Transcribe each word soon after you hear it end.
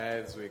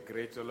As we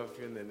greet all of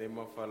you in the name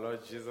of our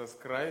Lord Jesus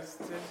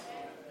Christ.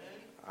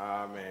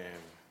 Amen.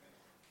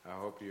 I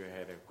hope you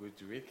had a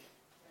good week,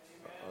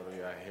 or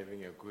you are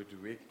having a good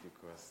week,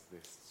 because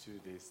this 2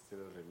 days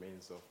still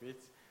remains of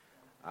it.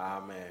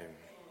 Amen.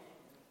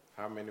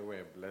 How many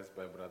were blessed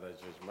by Brother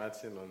George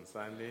Martin on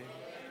Sunday?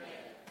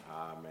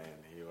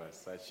 Amen. He was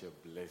such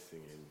a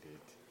blessing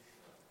indeed.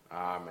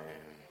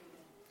 Amen.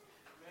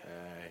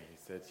 He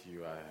said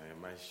you are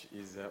a much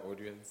easier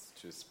audience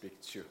to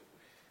speak to.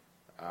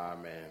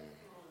 Amen.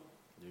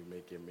 You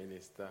make a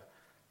minister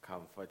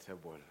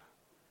comfortable.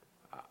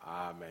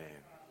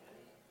 Amen.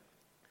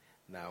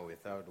 Now,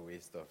 without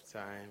waste of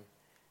time,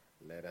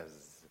 let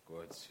us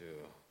go to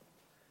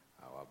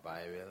our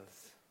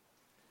Bibles.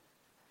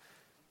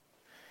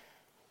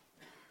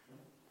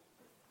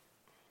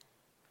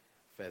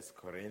 First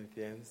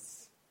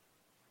Corinthians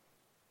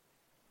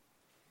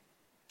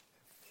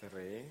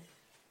 3.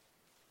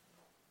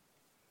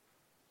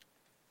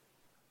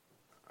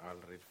 I'll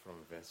read from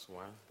verse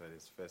 1. That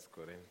is 1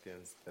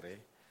 Corinthians 3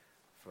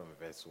 from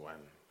verse 1.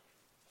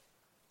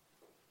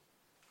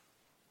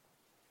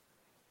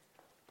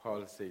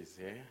 Paul says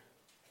here,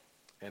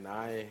 "And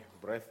I,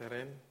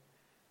 brethren,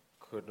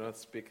 could not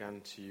speak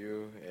unto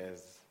you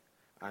as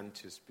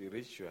unto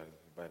spiritual,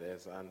 but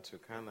as unto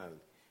carnal,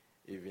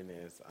 even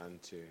as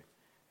unto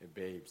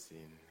babes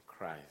in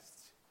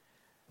Christ."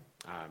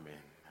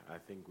 Amen. I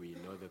think we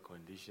know the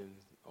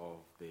conditions of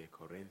the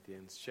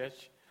Corinthians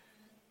church.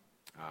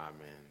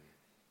 Amen.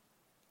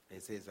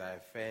 It says, "I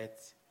fed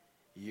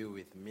you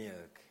with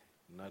milk,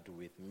 not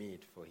with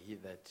meat, for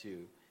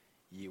hitherto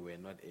ye were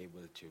not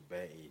able to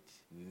bear it,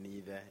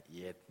 neither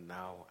yet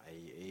now are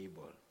ye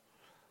able.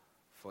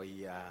 For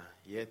ye are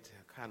yet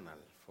carnal,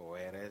 for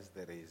whereas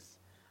there is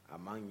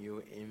among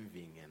you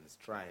envying and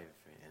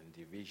strife and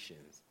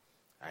divisions,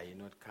 are ye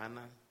not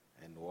carnal,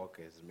 and walk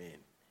as men?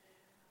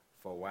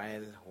 For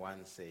while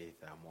one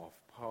saith, I'm of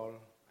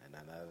Paul, and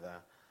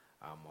another,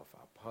 I'm of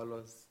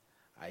Apollos,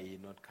 are ye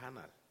not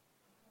carnal?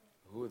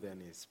 Who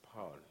then is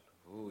Paul?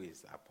 Who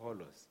is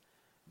Apollos?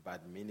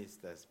 But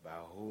ministers by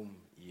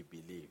whom ye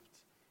believed,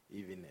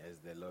 even as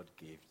the Lord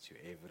gave to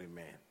every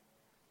man.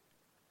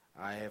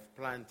 I have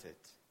planted,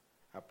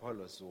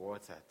 Apollos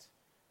watered,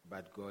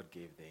 but God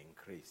gave the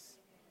increase.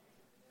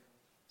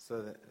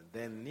 So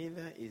then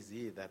neither is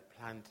he that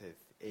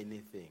planteth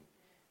anything,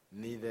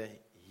 neither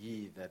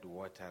he that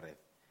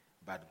watereth,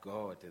 but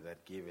God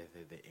that giveth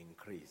the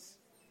increase.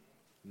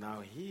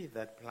 Now he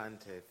that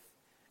planteth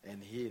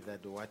and he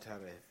that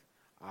watereth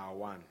are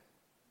one,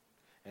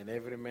 and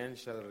every man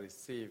shall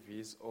receive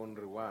his own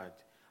reward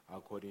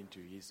according to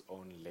his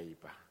own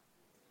labor.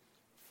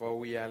 For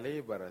we are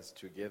laborers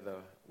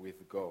together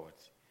with God.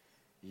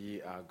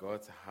 Ye are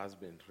God's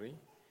husbandry,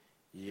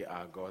 ye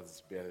are God's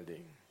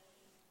building.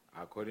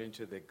 According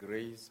to the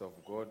grace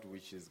of God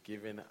which is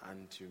given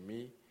unto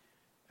me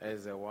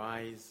as a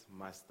wise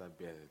master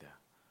builder."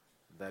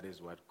 That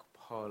is what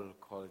Paul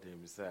called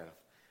himself,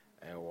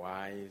 a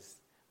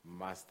wise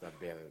master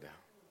builder.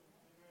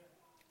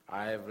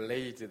 "I have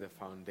laid the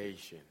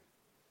foundation,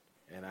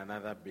 and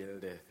another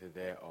buildeth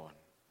thereon.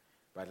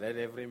 But let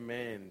every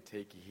man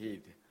take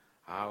heed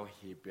how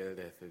he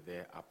buildeth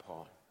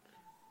thereupon."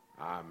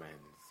 Amen.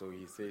 So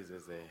he says,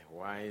 as a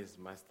wise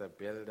master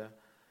builder,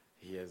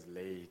 he has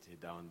laid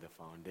down the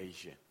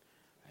foundation.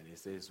 And he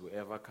says,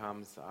 whoever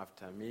comes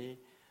after me,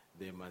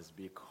 they must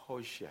be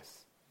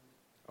cautious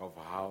of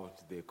how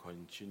they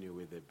continue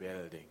with the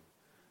building.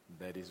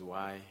 That is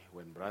why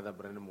when Brother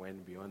Branham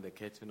went beyond the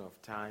curtain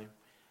of time,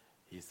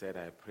 he said,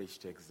 I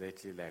preached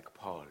exactly like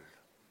Paul.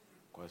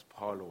 Because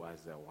Paul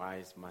was a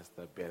wise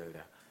master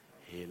builder.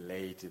 He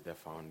laid the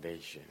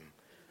foundation.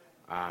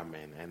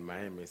 Amen. And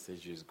my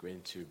message is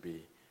going to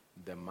be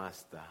the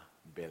master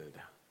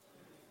builder.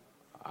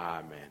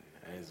 Amen.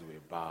 As we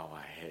bow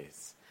our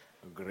heads.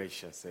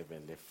 Gracious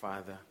Heavenly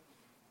Father,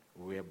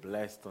 we are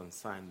blessed on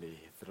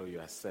Sunday through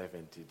your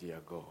servant,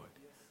 dear God.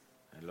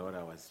 And Lord,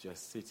 I was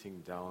just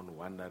sitting down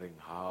wondering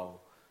how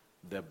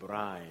the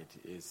bride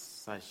is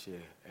such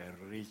a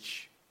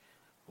rich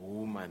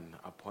woman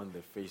upon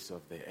the face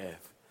of the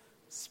earth,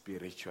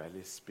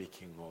 spiritually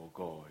speaking, oh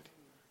God.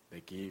 The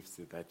gifts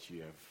that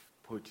you have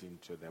put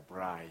into the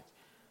bride,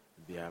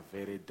 they are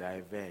very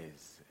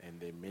diverse, and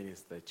they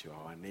minister to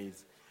our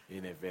needs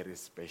in a very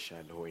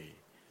special way.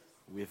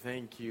 We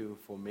thank you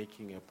for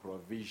making a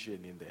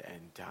provision in the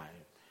end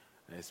time,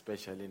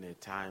 especially in a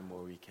time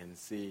where we can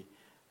see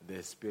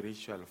the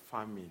spiritual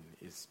famine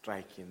is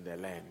striking the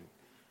land.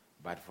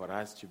 But for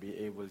us to be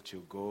able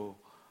to go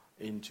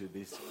into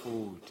this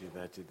food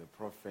that the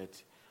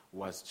prophet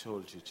was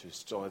told to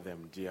store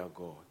them, dear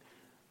God.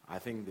 I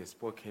think the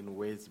spoken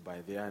words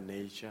by their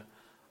nature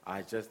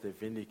are just a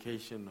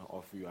vindication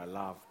of your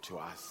love to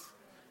us.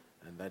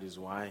 And that is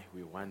why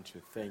we want to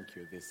thank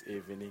you this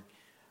evening.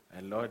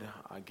 And Lord,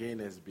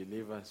 again as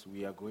believers,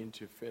 we are going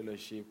to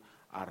fellowship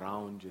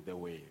around the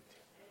word.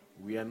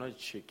 We are not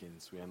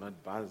chickens, we are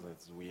not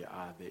buzzards, we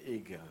are the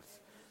eagles.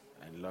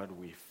 And Lord,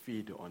 we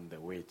feed on the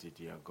word,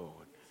 dear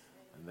God.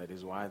 And that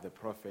is why the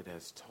prophet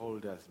has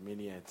told us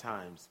many a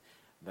times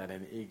that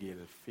an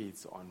eagle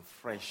feeds on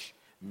fresh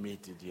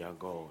meat, dear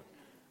God.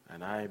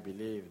 And I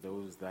believe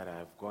those that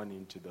have gone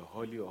into the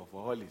Holy of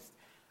Holies,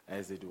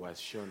 as it was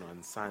shown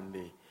on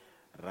Sunday,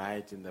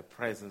 right in the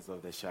presence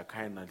of the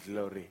Shekinah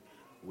glory,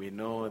 we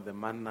know the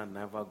manna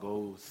never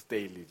goes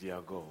stale,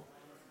 dear God.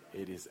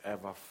 It is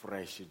ever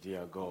fresh,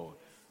 dear God,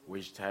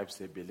 which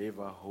types a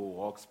believer who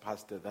walks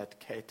past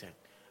that curtain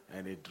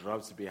and it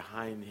drops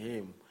behind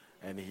him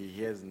and he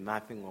hears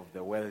nothing of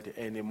the world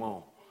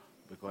anymore,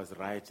 because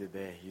right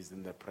there he's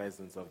in the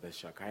presence of the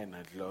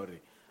Shekinah glory,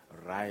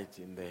 right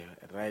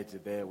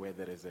there where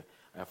there is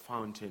a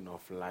fountain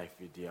of life,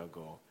 dear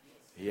God.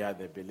 Here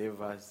the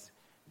believers,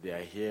 they are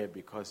here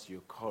because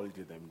you called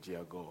them,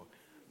 dear God.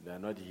 They are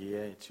not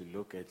here to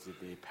look at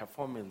the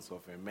performance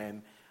of a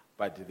man,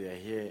 but they are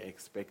here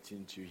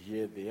expecting to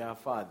hear their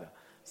Father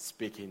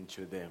speaking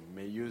to them.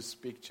 May you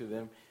speak to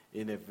them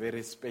in a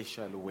very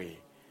special way.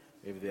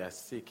 If they are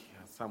sick,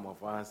 some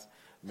of us,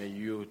 may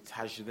you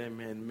touch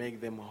them and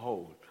make them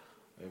whole.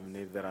 Even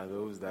if there are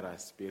those that are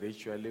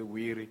spiritually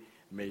weary,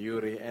 may you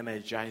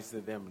re-energize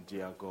them,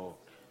 dear God.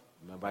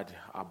 But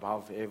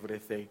above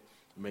everything,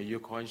 may you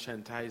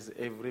conscientize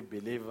every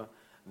believer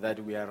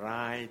that we are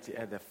right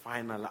at the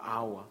final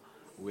hour.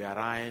 We are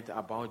right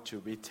about to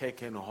be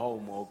taken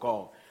home, oh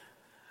God.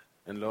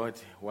 And Lord,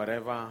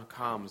 whatever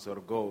comes or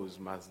goes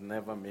must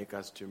never make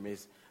us to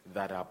miss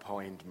that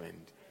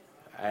appointment.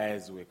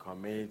 As we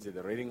commit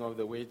the reading of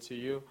the word to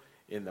you,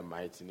 in the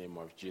mighty name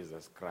of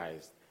Jesus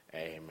Christ,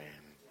 amen.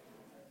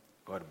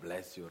 God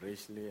bless you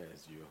richly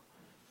as you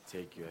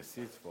take your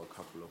seats for a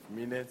couple of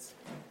minutes.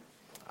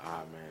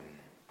 Amen.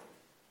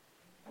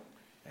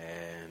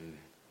 And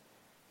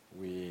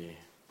we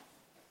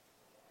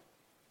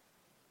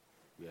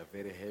are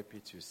very happy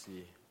to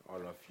see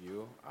all of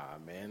you.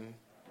 Amen.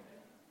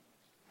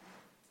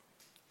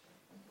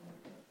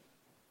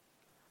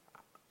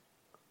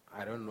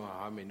 I don't know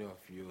how many of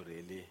you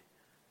really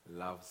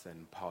love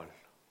St. Paul.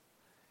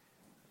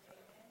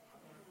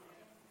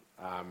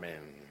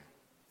 Amen.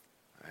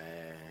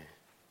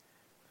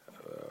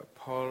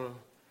 Paul,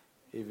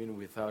 even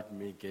without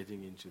me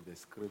getting into the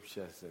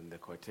scriptures and the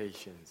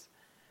quotations,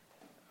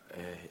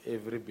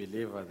 every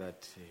believer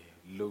that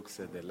looks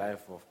at the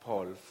life of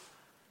Paul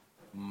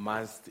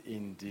must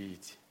indeed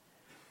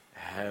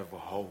have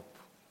hope.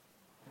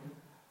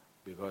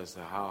 Because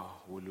how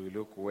will we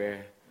look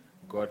where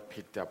God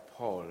picked up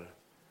Paul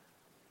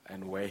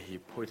and where he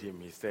put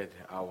him? He said,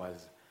 I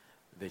was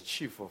the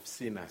chief of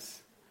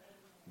sinners.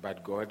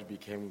 But God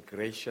became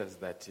gracious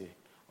that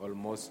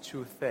almost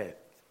 2/3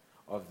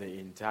 of the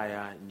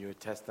entire New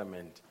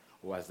Testament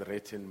was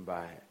written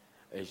by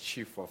a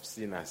chief of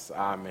sinners.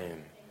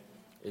 Amen.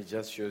 It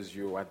just shows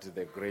you what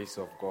the grace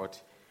of God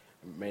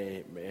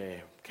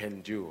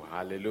can do.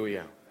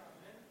 Hallelujah.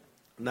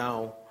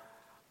 Now,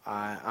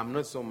 I'm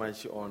not so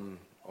much on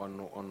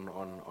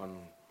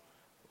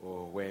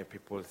where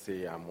people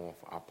say I'm of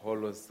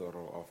Apollos or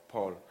of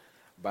Paul,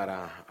 but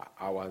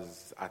I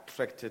was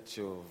attracted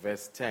to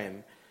verse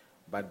 10.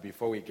 But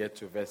before we get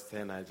to verse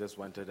 10, I just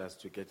wanted us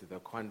to get to the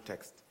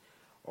context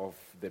of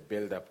the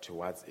build-up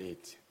towards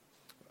it,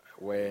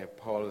 where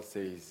Paul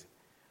says,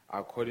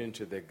 according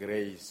to the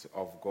grace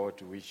of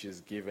God which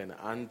is given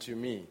unto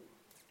me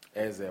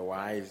as a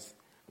wise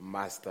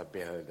master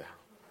builder.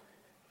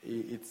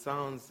 It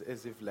sounds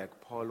as if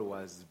like Paul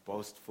was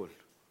boastful.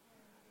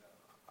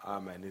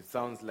 Amen. It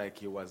sounds like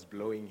he was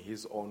blowing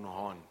his own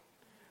horn.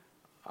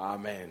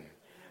 Amen.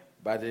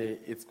 But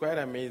it's quite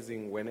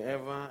amazing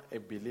whenever a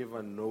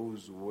believer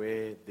knows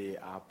where they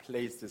are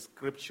placed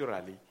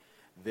scripturally,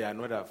 they are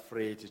not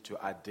afraid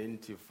to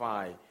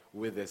identify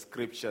with the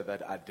scripture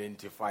that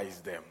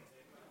identifies them.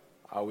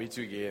 Are we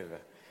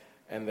together?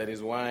 And that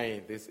is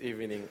why this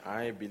evening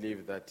I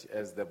believe that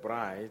as the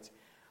bride,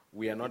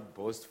 we are not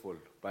boastful,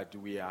 but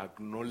we are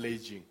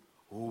acknowledging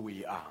who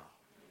we are.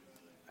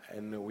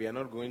 And we are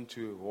not going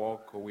to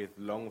walk with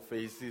long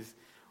faces.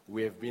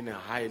 We have been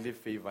highly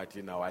favored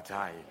in our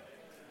time.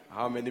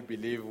 How many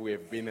believe we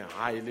have been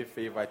highly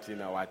favored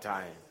in our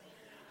time?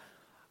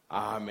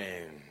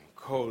 Amen.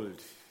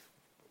 Cold,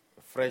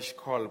 fresh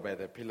call by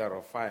the pillar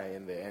of fire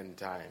in the end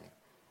time.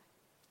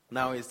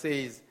 Now it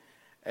says,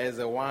 as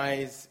a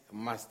wise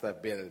master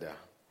builder,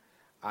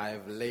 I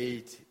have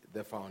laid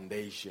the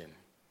foundation.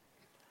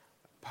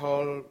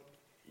 Paul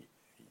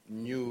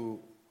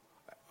knew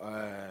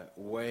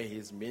where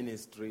his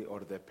ministry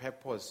or the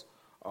purpose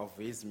of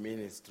his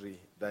ministry,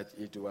 that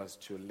it was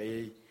to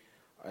lay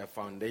a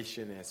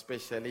foundation,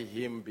 especially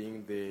him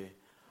being the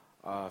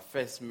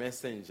first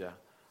messenger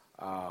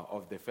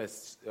of the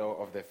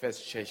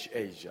first church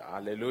age.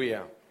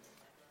 Hallelujah.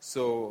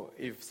 So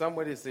if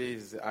somebody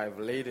says, I've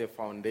laid a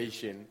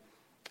foundation,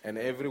 and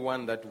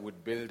everyone that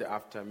would build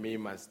after me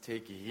must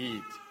take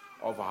heed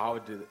of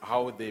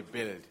how they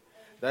build,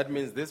 that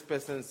means this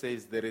person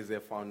says there is a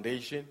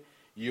foundation.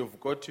 You've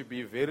got to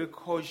be very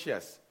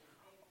cautious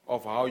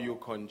of how you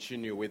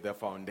continue with the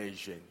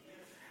foundation.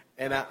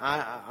 And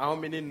how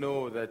many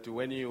know that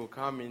when you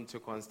come into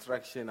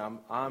construction,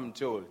 I'm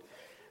told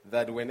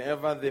that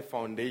whenever the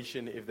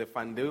foundation, if the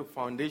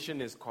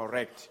foundation is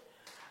correct,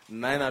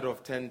 9 out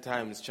of 10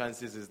 times,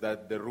 chances is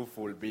that the roof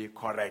will be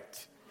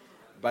correct.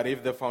 But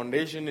if the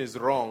foundation is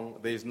wrong,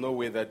 there is no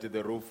way that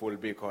the roof will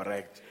be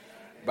correct.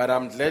 But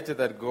I'm glad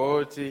that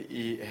God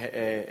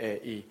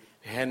he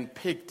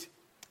handpicked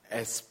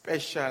a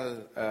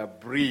special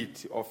breed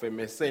of a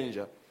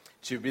messenger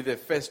to be the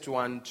first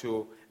one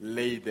to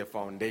lay the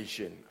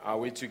foundation. Are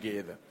we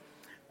together?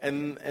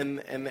 And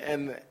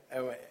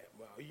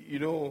you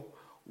know,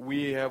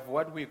 we have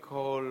what we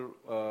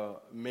call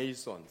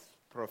masons,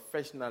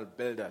 professional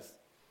builders,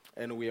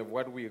 and we have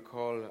what we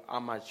call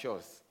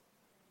amateurs.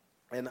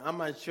 An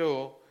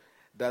amateur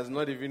does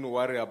not even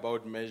worry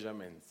about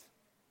measurements.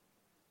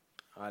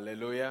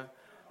 Hallelujah.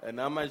 An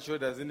amateur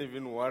doesn't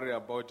even worry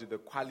about the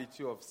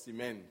quality of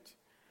cement.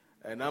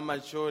 An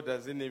amateur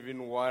doesn't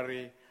even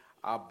worry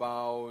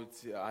about,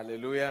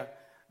 hallelujah,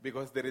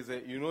 because there is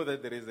you know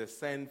that there is a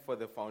sand for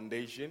the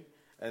foundation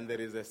and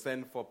there is a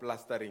sand for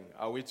plastering.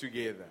 Are we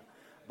together?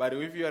 But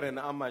if you are an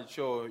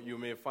amateur, you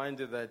may find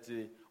that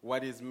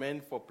what is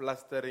meant for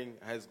plastering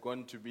has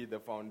gone to be the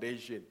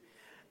foundation.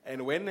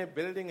 And when a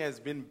building has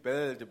been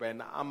built by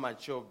an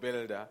amateur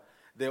builder,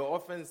 they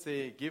often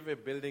say, give a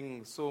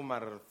building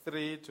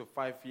 3 to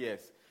 5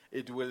 years.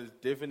 It will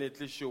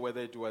definitely show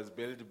whether it was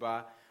built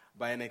by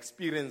an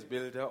experienced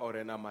builder or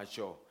an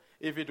amateur.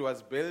 If it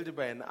was built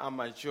by an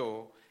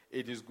amateur,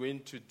 it is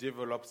going to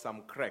develop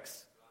some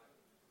cracks.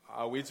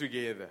 Are we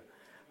together?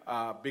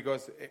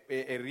 Because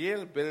a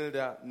real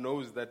builder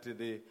knows that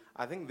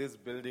I think this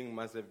building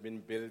must have been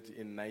built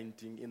in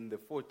the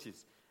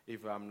 40s,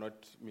 if I'm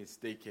not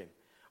mistaken.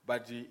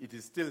 But it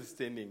is still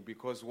standing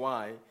because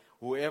why?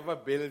 Whoever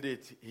built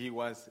it, he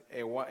was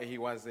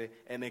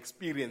an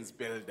experienced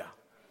builder.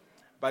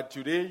 But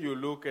today you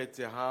look at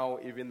how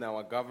even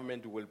our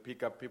government will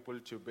pick up people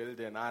to build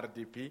an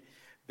RDP.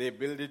 They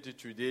build it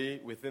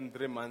today, within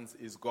 3 months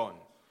is gone.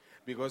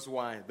 Because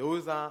why?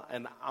 Those are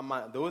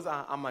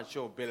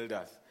amateur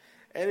builders.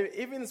 And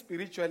even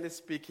spiritually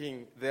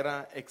speaking, there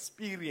are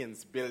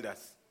experienced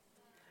builders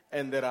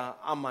and there are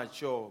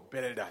amateur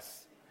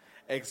builders.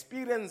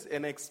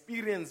 An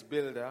experienced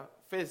builder,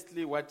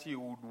 firstly, what he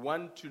would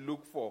want to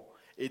look for,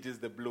 it is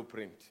the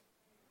blueprint.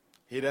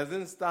 He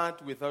doesn't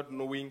start without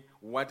knowing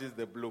what is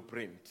the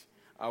blueprint.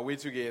 Are we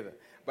together?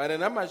 But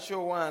an amateur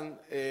one,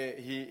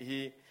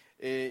 he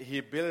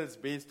builds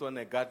based on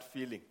a gut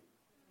feeling,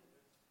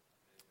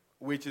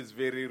 which is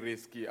very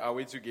risky. Are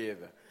we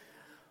together?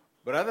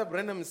 Brother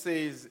Branham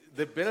says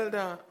the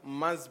builder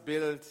must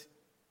build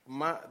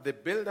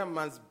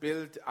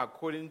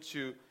according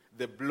to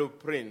the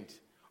blueprint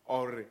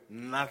or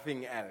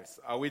nothing else.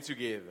 Are we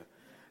together?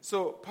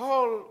 So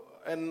Paul,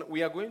 and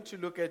we are going to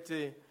look at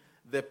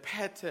the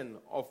pattern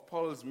of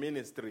Paul's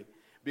ministry,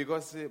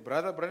 because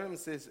Brother Branham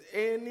says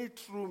any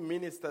true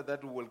minister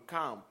that will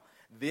come,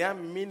 their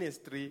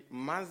ministry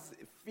must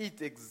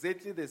fit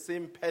exactly the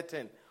same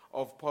pattern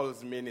of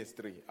Paul's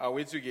ministry. Are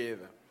we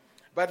together?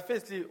 But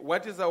firstly,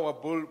 what is our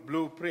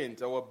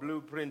blueprint? Our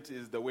blueprint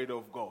is the Word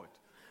of God.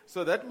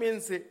 So that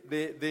means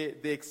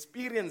the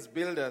experienced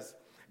builders,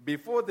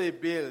 before they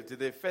build,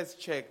 they first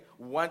check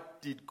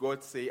what did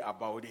God say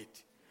about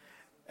it.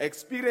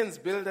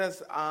 Experienced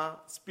builders are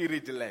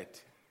spirit-led.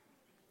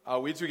 Are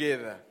we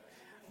together?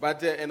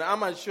 But an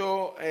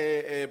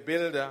amateur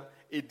builder,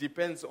 it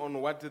depends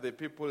on what the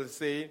people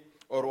say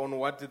or on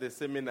what the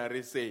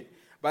seminary say.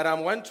 But I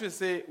want to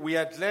say we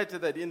are glad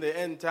that in the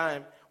end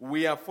time,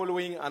 we are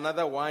following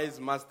another wise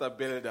master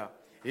builder.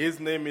 His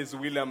name is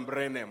William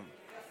Branham.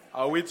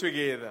 Are we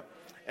together?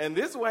 And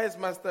this wise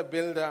master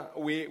builder,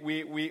 we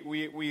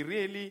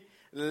really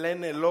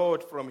learn a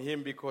lot from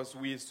him, because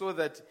we saw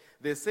that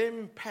the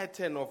same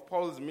pattern of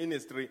Paul's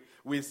ministry,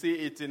 we see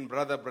it in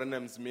Brother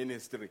Branham's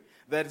ministry.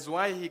 That's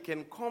why he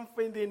can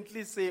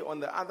confidently say on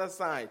the other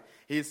side,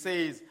 he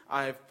says,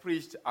 I have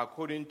preached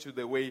according to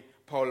the way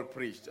Paul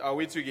preached. Are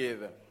we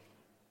together?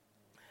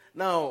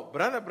 Now,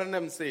 Brother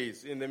Branham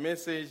says in the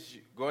message,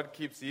 God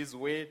keeps his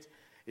word.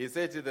 He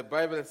said, the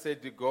Bible said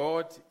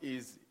God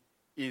is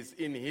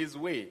in his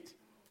word.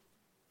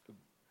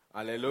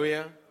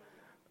 Hallelujah.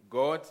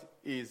 God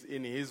is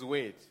in his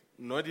word,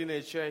 not in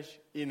a church,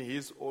 in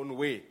his own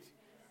word.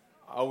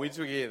 Are we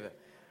together?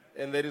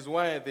 And that is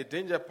why the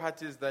danger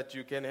part is that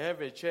you can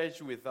have a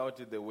church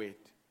without the word.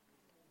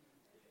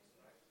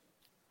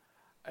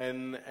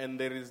 And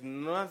there is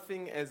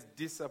nothing as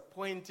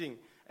disappointing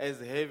as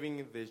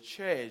having the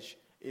church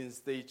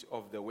instead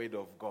of the word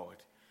of God.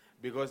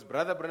 Because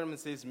Brother Branham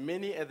says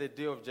many at the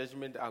day of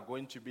judgment are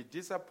going to be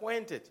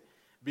disappointed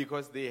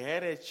because they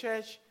had a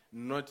church,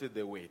 not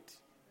the word.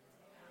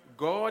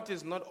 God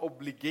is not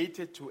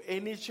obligated to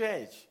any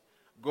church.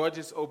 God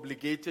is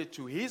obligated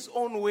to his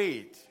own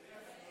word.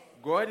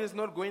 God is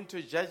not going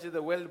to judge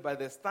the world by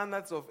the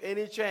standards of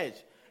any church.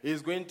 He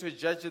is going to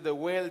judge the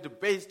world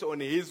based on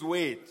his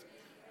word.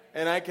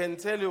 And I can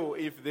tell you,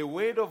 if the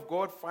word of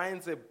God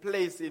finds a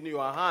place in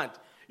your heart,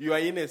 you are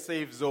in a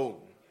safe zone.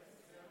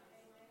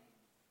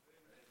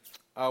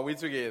 Are we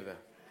together?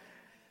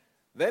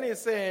 Then he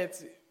said,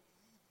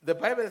 The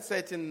Bible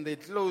said in the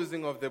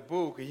closing of the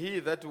book, he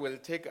that will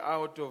take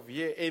out of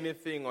here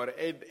anything or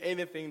add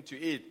anything to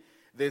it,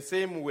 the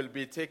same will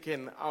be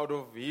taken out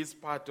of his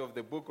part of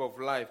the book of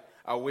life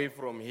away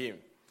from him.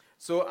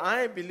 So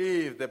I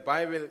believe the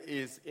Bible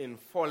is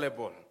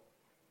infallible.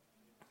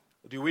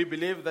 Do we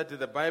believe that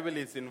the Bible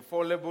is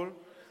infallible?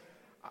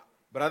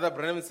 Brother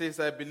Branham says,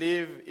 I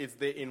believe it's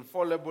the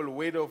infallible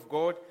word of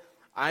God.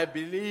 I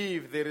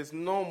believe there is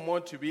no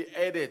more to be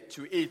added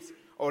to it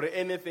or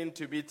anything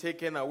to be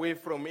taken away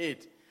from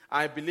it.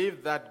 I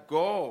believe that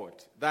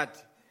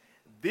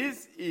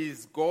this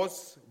is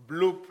God's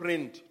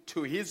blueprint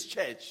to his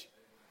church.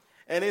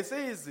 And it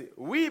says,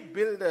 we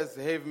builders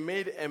have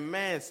made a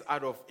mess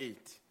out of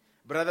it.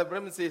 Brother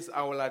Branham says,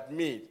 I will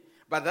admit,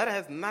 but that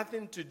has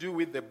nothing to do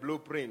with the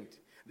blueprint.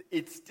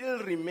 It still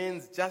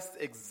remains just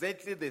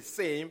exactly the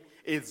same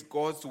as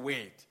God's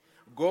word.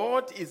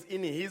 God is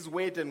in his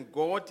word and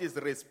God is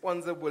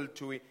responsible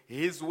to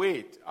his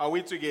word. Are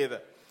we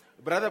together?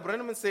 Brother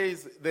Branham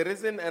says, the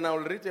reason, and I'll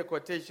read a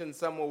quotation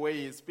somewhere where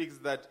he speaks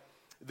that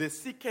the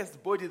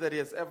sickest body that he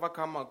has ever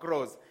come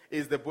across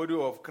is the body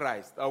of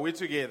Christ. Are we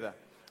together?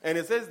 And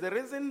he says the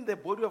reason the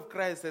body of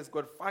Christ has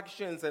got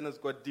factions and has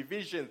got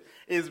divisions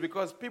is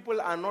because people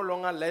are no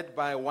longer led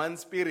by one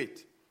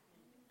spirit.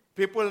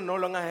 People no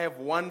longer have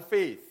one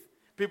faith.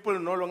 People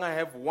no longer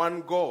have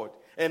one God.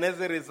 And as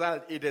a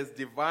result, it has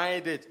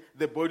divided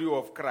the body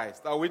of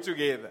Christ. Are we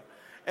together?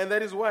 And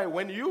that is why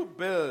when you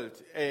build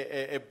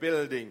a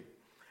building,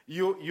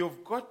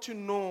 you've got to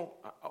know,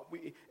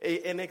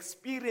 an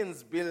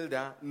experienced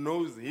builder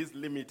knows his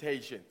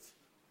limitations.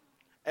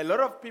 A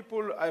lot of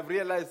people, I've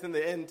realized in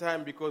the end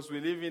time, because we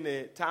live in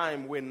a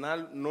time when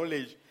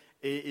knowledge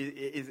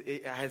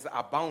has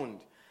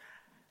abounded.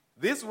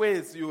 These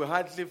ways, you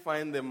hardly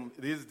find them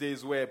these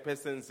days where a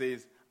person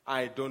says,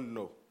 I don't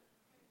know.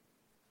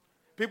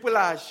 People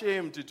are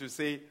ashamed to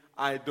say,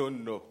 I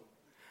don't know.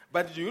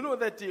 But you know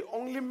that the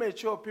only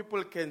mature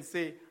people can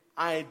say,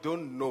 I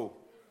don't know.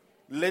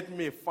 Let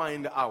me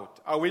find out.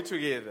 Are we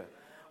together?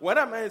 What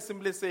am I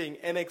simply saying?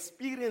 An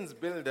experienced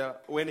builder,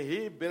 when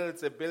he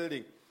builds a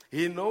building,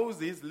 he knows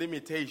his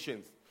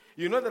limitations.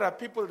 You know there are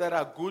people that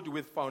are good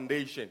with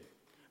foundation,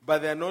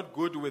 but they're not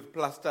good with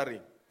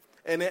plastering.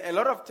 And a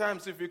lot of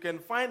times, if you can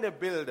find a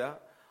builder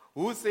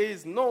who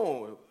says,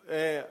 no,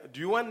 do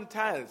you want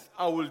tiles?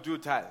 I will do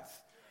tiles.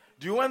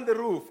 Do you want the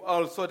roof?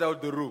 I'll sort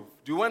out the roof.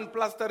 Do you want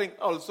plastering?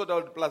 I'll sort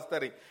out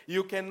plastering.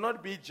 You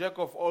cannot be jack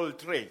of all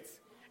trades.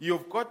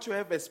 You've got to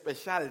have a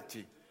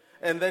specialty.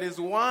 And that is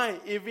why,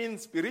 even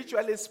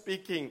spiritually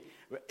speaking,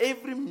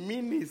 every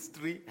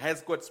ministry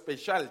has got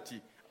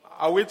specialty.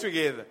 Are we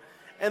together?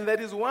 And that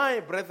is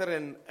why,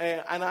 brethren,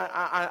 and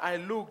I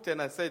looked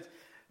and I said,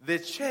 the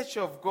church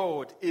of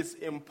God is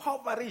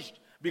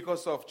impoverished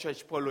because of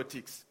church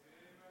politics.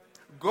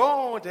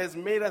 God has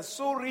made us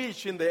so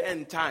rich in the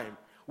end time.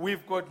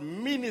 We've got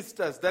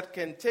ministers that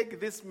can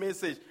take this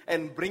message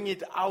and bring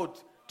it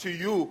out to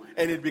you,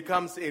 and it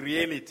becomes a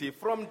reality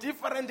from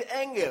different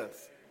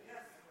angles.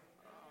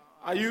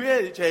 Are you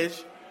here,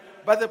 church?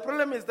 But the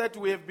problem is that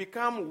we have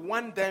become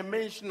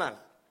one-dimensional.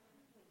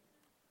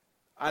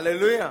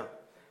 Hallelujah.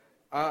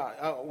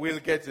 We'll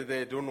get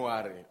there, don't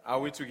worry. Are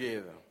we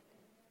together?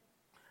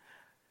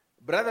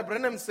 Brother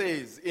Branham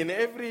says,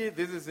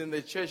 this is in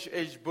the church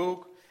age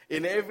book,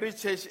 in every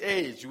church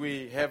age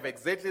we have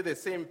exactly the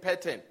same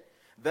pattern.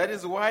 That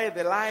is why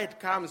the light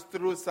comes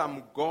through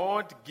some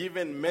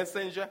God-given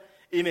messenger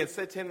in a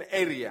certain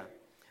area.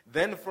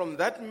 Then from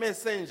that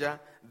messenger,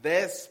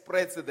 there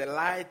spreads the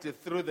light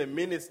through the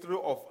ministry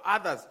of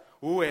others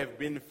who have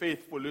been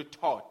faithfully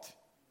taught.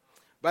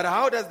 But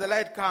how does the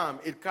light come?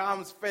 It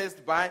comes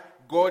first by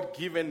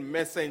God-given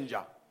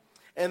messenger.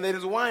 And that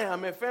is why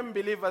I'm a firm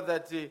believer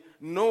that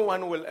no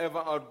one will ever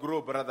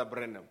outgrow Brother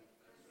Branham.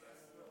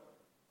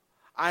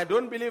 I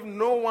don't believe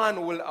no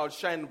one will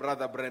outshine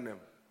Brother Branham.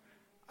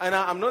 And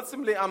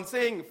I'm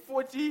saying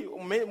 40,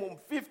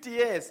 50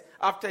 years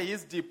after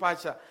his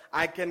departure,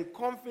 I can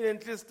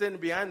confidently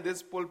stand behind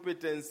this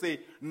pulpit and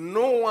say,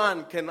 no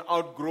one can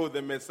outgrow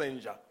the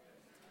messenger.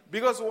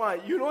 Because why?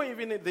 You know,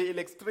 even the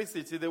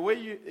electricity, the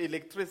way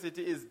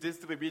electricity is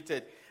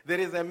distributed, there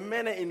is a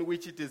manner in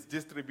which it is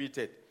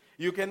distributed.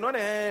 You cannot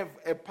have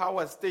a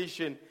power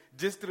station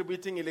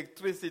distributing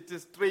electricity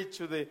straight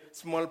to the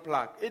small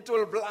plug. It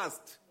will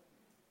blast.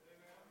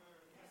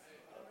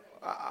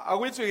 Are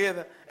we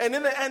together? And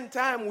in the end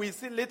time, we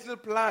see little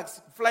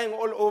plugs flying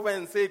all over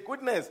and say,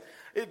 goodness,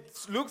 it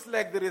looks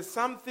like there is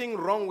something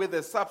wrong with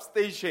the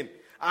substation.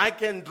 I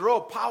can draw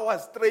power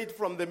straight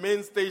from the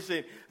main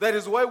station. That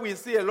is why we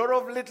see a lot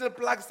of little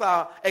plugs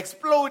are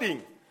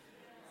exploding.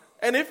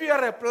 And if you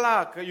are a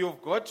plug,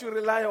 you've got to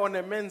rely on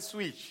a main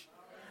switch.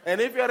 And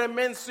if you are a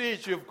main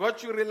switch, you've got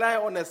to rely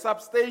on a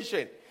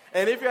substation.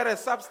 And if you are a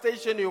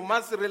substation, you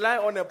must rely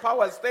on a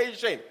power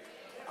station.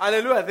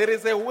 Hallelujah. There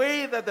is a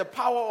way that the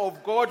power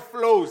of God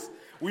flows.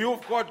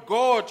 You've got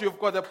God, you've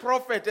got the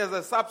prophet as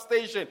a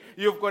substation,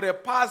 you've got a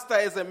pastor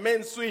as a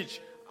main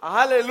switch.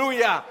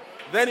 Hallelujah.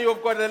 Then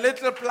you've got the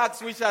little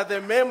plugs which are the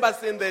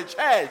members in the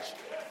church.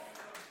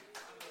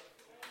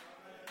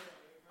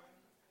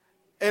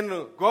 And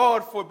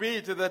God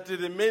forbid that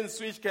the main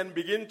switch can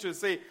begin to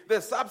say, the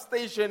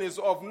substation is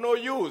of no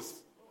use.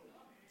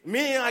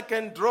 Me, I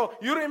can draw.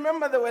 You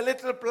remember there were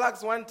little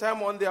plugs one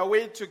time on their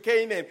way to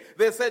Canaan.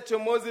 They said to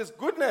Moses,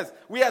 goodness,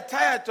 we are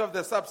tired of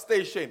the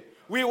substation.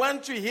 We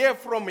want to hear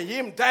from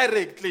him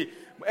directly.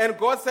 And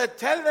God said,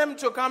 tell them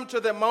to come to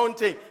the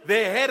mountain.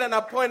 They had an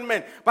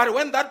appointment. But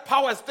when that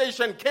power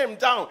station came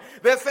down,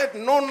 they said,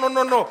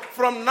 no.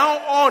 From now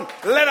on,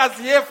 let us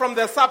hear from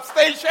the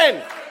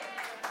substation.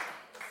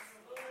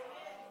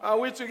 Are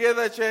we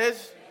together, church?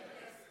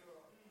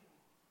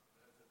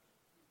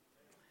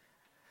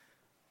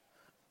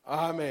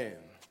 Amen.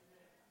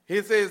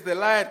 He says the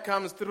light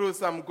comes through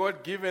some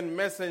God-given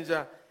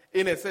messenger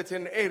in a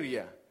certain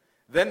area.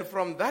 Then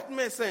from that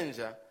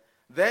messenger,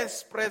 there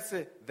spreads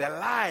the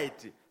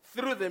light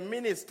through the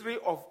ministry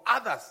of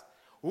others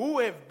who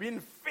have been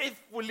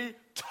faithfully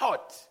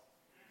taught.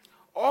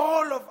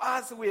 All of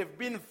us, we have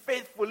been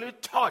faithfully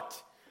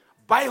taught.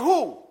 By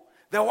who?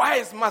 The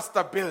wise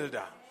master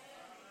builder.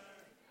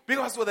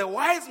 Because the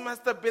wise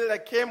master builder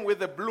came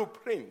with a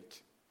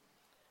blueprint.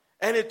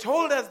 And he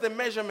told us the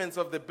measurements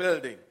of the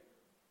building.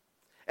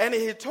 And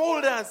he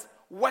told us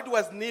what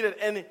was needed.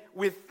 And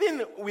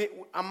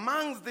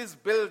amongst these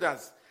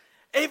builders,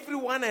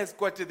 everyone has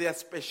got their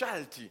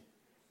specialty.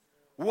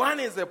 One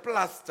is a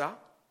plaster.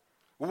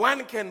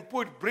 One can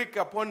put brick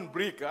upon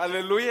brick.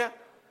 Hallelujah.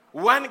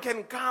 One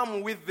can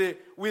come with the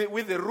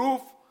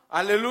roof.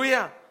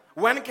 Hallelujah.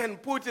 One can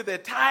put the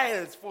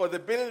tiles for the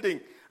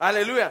building.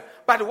 Hallelujah.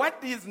 But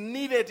what is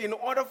needed in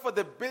order for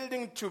the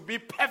building to be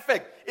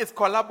perfect is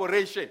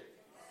collaboration.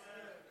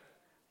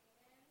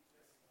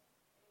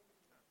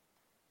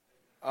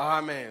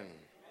 Amen.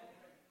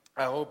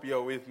 I hope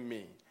you're with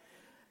me.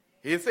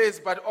 He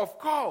says, but of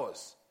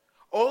course,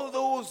 all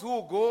those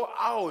who go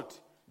out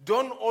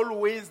don't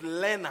always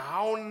learn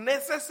how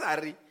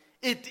necessary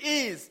it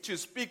is to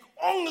speak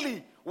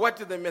only what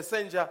the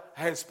messenger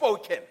has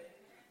spoken.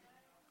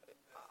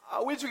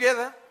 Are we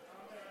together?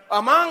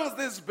 Amongst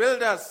these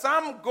builders,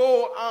 some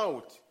go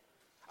out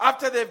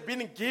after they've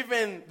been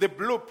given the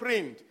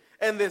blueprint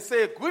and they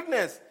say,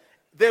 goodness,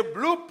 the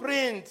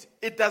blueprint,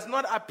 it does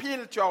not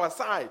appeal to our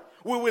side.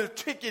 We will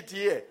tweak it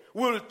here.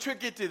 We will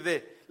tweak it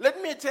there.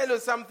 Let me tell you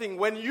something.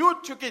 When you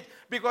took it,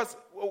 because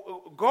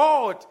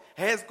God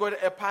has got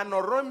a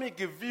panoramic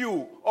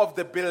view of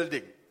the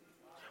building.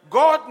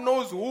 God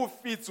knows who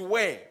fits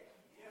where.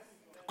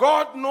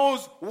 God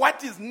knows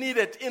what is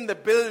needed in the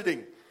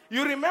building.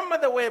 You remember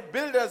there were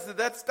builders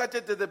that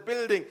started the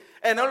building,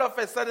 and all of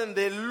a sudden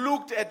they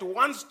looked at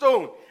one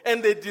stone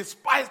and they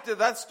despised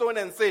that stone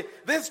and say,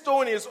 this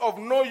stone is of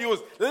no use.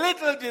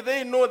 Little did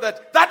they know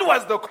that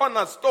was the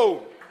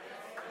cornerstone.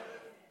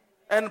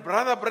 And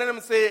Brother Branham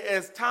says,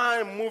 as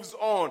time moves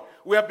on,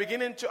 we are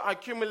beginning to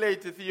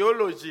accumulate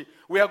theology.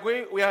 We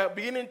are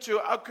beginning to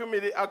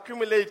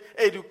accumulate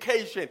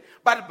education.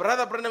 But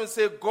Brother Branham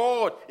says,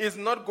 God is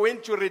not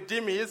going to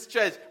redeem his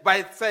church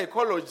by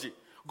psychology.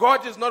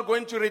 God is not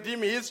going to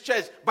redeem his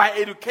church by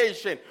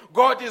education.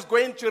 God is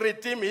going to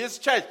redeem his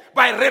church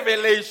by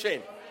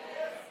revelation.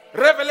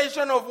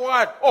 Revelation of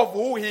what? Of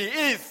who he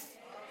is.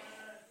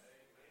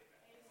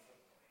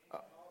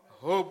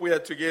 Hope we are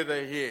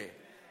together here.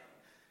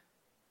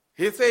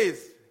 He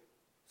says,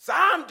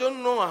 some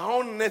don't know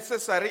how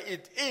necessary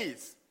it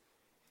is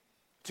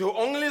to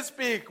only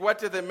speak what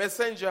the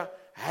messenger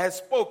has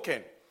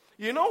spoken.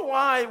 You know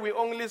why we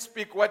only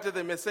speak what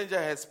the messenger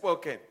has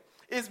spoken?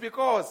 It's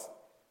because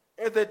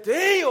at the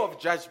day of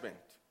judgment,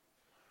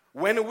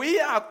 when we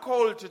are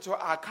called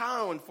to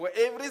account for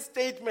every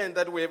statement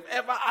that we have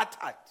ever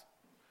uttered,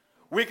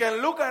 we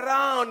can look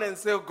around and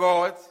say,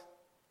 God,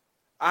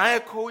 I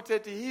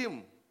quoted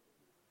him.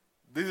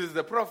 This is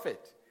the prophet.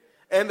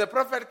 And the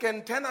prophet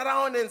can turn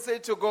around and say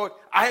to God,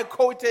 I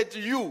quoted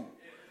you.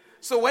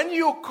 So when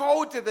you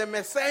quote the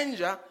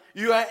messenger,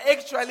 you are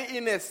actually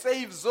in a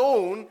safe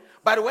zone.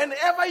 But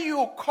whenever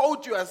you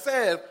quote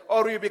yourself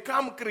or you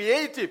become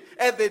creative,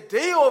 at the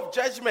day of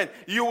judgment,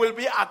 you will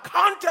be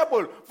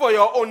accountable for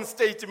your own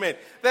statement.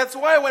 That's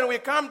why when we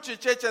come to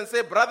church and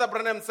say, Brother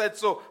Branham said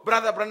so,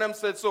 Brother Branham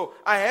said so,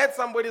 I heard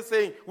somebody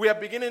saying, we are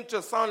beginning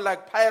to sound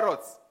like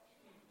pirates.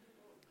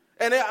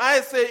 And I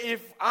say,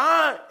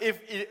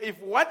 if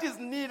what is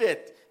needed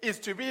is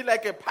to be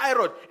like a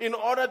pirate in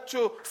order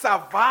to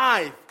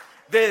survive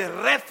the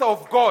wrath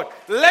of God,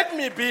 let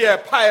me be a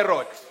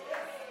pirate.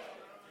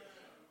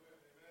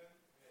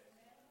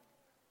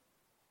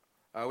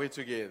 Are we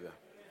together?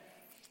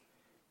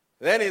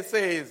 Then it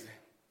says,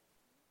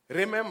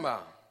 remember,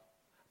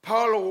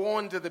 Paul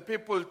warned the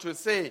people to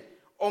say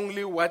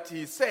only what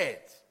he said.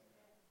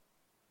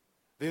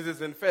 This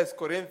is in 1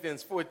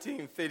 Corinthians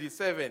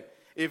 14:37.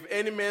 If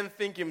any man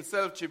think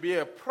himself to be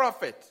a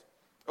prophet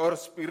or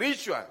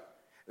spiritual,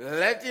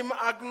 let him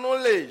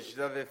acknowledge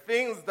that the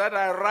things that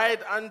I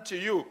write unto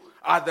you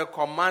are the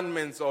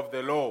commandments of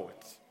the Lord.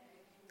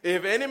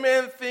 If any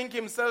man think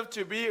himself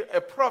to be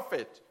a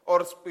prophet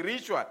or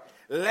spiritual,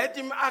 let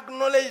him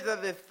acknowledge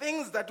that the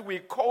things that we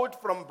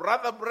quote from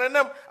Brother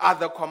Branham are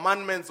the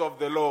commandments of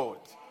the Lord.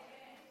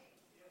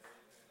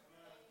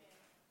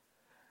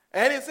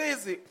 And it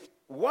says,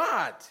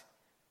 what?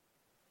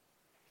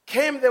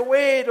 Came the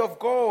word of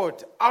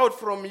God out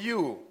from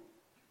you.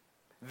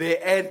 They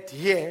add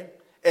here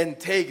and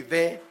take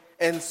there,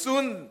 and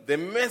soon the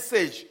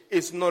message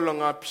is no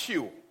longer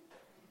pure.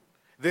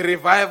 The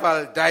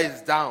revival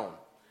dies down.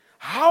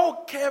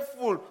 How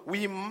careful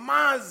we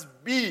must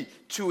be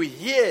to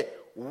hear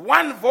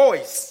one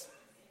voice.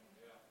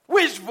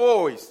 Which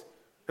voice?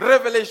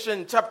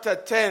 Revelation chapter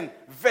 10,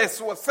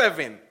 verse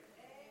 7.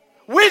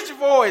 Which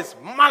voice?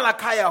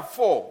 Malachi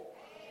 4.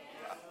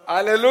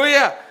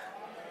 Hallelujah.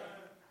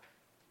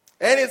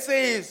 And it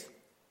says,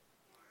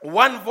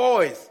 one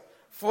voice.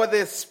 For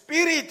the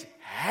Spirit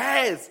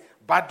has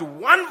but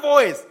one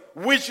voice,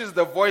 which is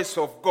the voice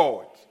of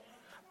God.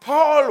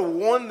 Paul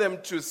wanted them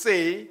to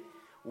say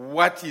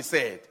what he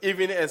said.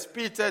 Even as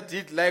Peter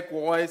did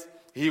likewise,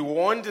 he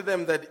warned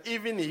them that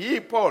even he,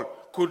 Paul,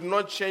 could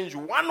not change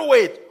one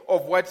word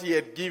of what he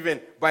had given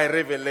by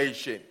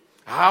revelation.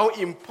 How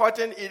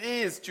important it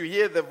is to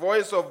hear the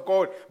voice of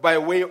God by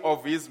way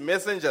of his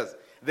messengers.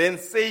 Then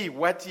say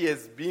what he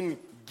has been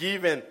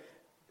given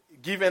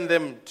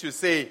them to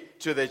say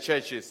to the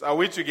churches. Are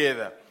we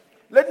together?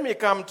 Let me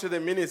come to the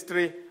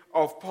ministry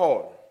of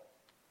Paul.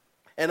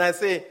 And I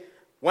say,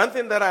 one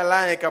thing that I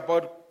like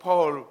about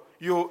Paul,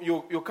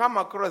 you come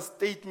across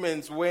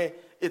statements where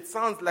it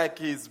sounds like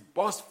he's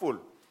boastful.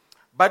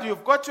 But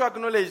you've got to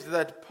acknowledge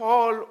that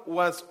Paul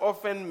was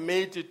often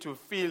made to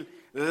feel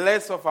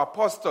less of an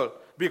apostle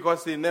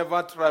because he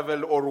never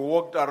traveled or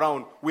walked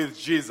around with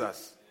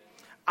Jesus.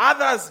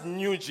 Others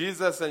knew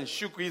Jesus and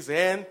shook his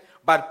hand,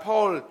 but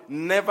Paul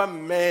never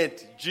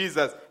met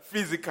Jesus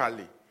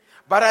physically.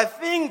 But I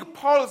think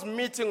Paul's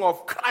meeting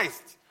of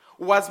Christ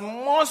was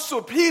more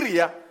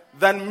superior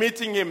than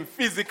meeting him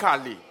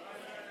physically.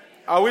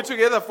 Are we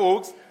together,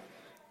 folks?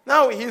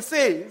 Now he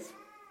says,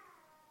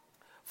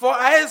 for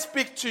I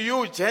speak to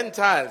you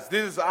Gentiles,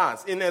 this is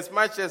us,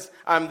 inasmuch as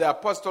I'm the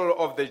apostle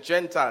of the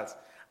Gentiles,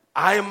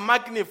 I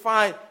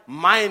magnify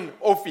mine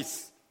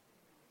office.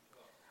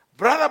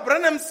 Brother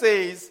Branham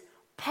says,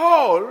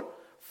 Paul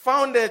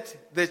founded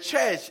the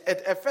church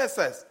at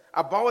Ephesus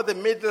about the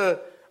middle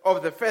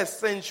of the first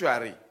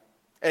century,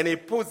 and he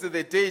puts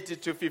the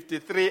date to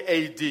 53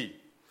 AD.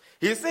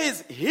 He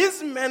says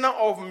his manner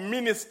of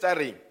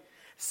ministering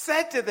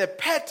set the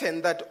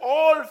pattern that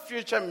all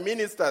future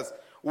ministers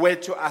were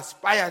to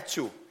aspire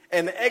to,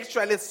 and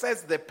actually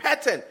sets the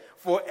pattern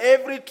for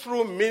every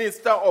true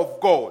minister of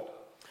God.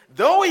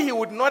 Though he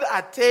would not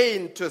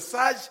attain to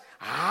such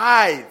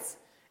heights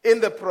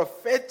in the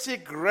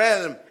prophetic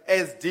realm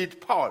as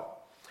did Paul,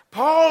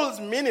 Paul's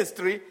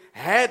ministry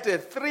had a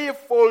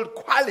threefold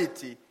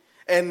quality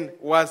and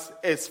was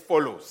as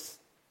follows.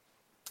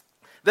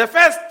 The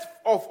first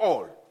of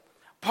all,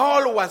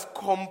 Paul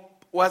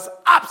was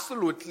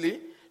absolutely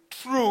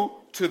true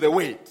to the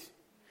word.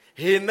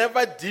 He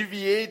never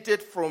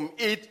deviated from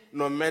it,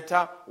 no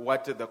matter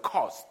what the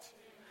cost.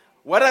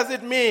 What does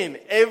it mean?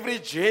 Every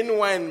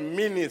genuine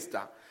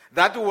minister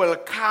that will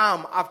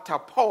come after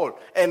Paul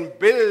and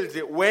build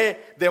where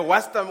the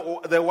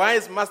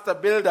wise master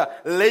builder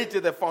laid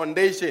the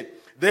foundation,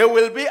 they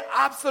will be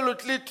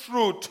absolutely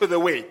true to the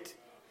word.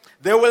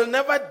 They will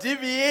never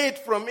deviate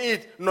from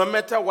it, no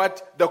matter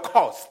what the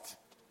cost.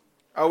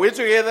 Are we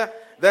together?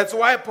 That's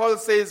why Paul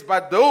says,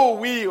 but though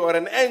we or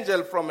an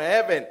angel from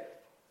heaven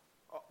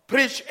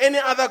preach any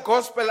other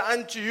gospel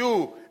unto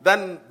you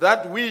than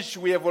that which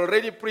we have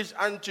already preached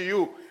unto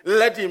you,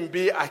 let him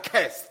be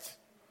accursed.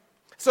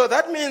 So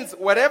that means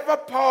whatever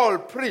Paul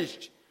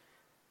preached,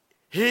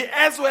 he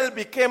as well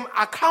became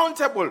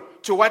accountable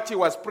to what he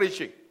was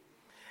preaching.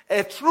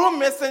 A true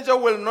messenger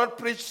will not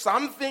preach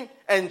something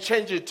and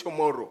change it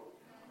tomorrow.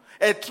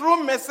 A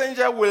true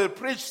messenger will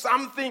preach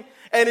something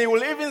and he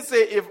will even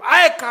say, if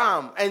I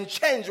come and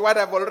change what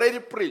I've already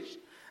preached,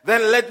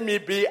 then let me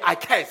be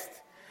accursed.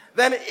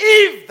 Then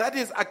if that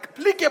is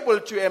applicable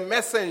to a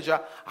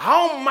messenger,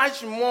 how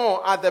much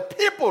more are the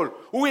people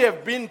who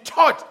have been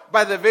taught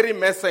by the very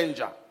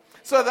messenger?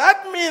 So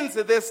that means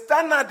the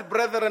standard,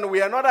 brethren,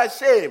 we are not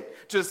ashamed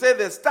to say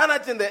the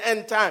standard in the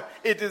end time,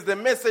 it is the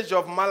message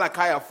of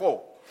Malachi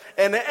 4.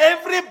 And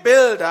every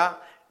builder,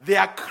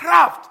 their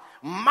craft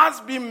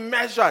must be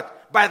measured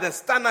by the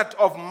standard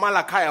of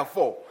Malachi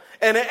 4.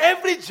 And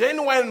every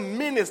genuine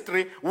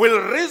ministry will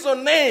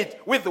resonate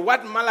with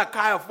what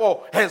Malachi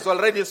 4 has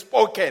already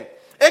spoken.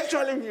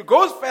 Actually, he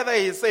goes further,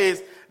 he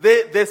says,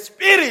 the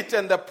spirit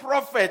and the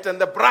prophet and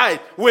the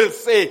bride will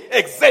say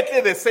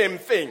exactly the same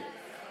thing.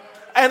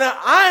 And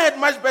I had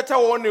much better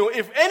warn you,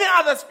 if any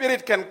other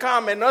spirit can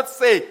come and not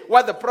say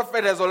what the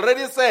prophet has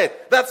already said,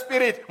 that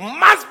spirit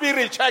must be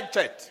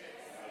rejected.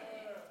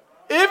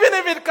 Even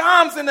if it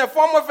comes in the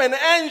form of an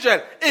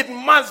angel, it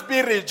must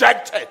be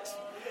rejected.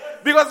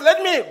 Because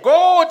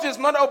God is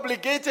not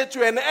obligated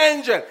to an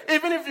angel.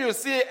 Even if you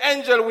see an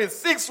angel with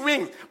 6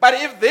 wings, but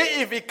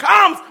if he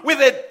comes with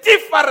a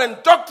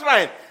different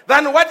doctrine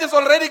than what is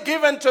already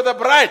given to the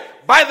bride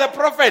by the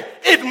prophet,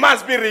 it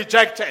must be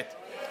rejected.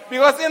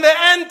 Because in the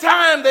end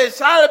time, there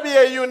shall be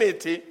a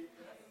unity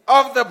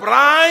of the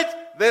bride,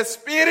 the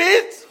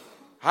spirit,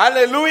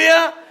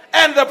 hallelujah,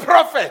 and the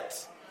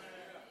prophet.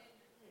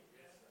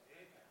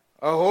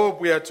 I hope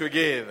we are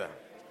together.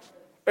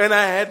 And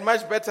I had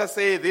much better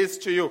say this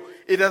to you.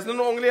 It does not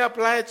only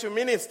apply to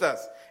ministers,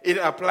 it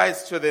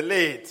applies to the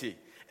laity.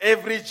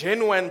 Every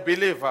genuine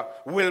believer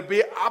will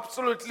be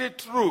absolutely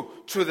true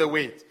to the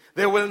word.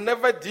 They will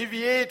never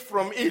deviate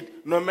from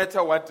it, no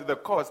matter what the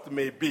cost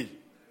may be.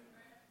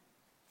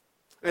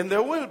 And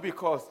there will be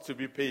costs to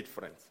be paid,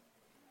 friends.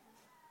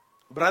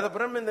 Brother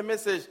Bram in the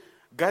message,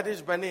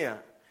 Gadish Bania,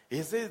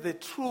 he says the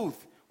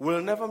truth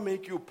will never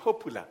make you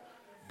popular,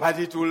 but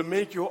it will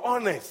make you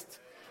honest.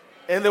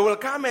 And there will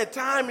come a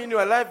time in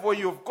your life where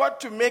you've got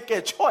to make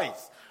a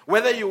choice,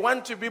 whether you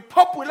want to be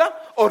popular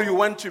or you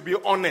want to be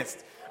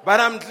honest. But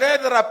I'm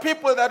glad there are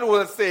people that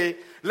will say,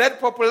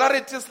 let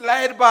popularity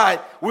slide by.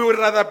 We would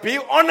rather be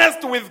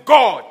honest with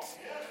God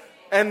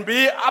and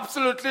be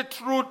absolutely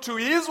true to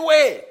His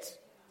word.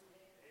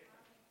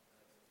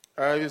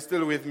 Are you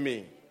still with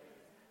me?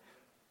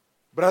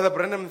 Brother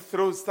Branham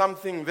throws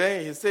something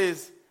there. He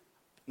says,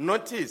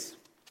 notice,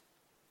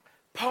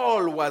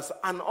 Paul was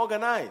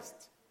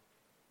unorganized,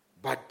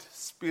 but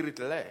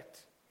spirit-led.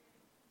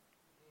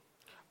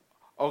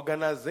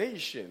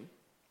 Organization,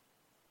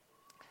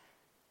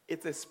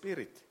 it's a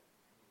spirit.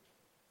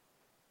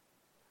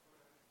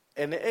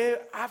 And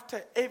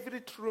after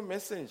every true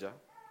messenger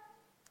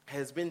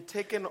has been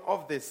taken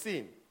off the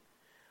scene,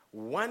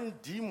 one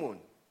demon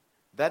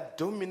that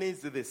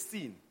dominates the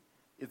scene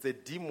is a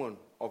demon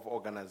of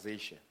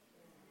organization.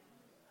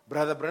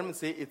 Brother Branham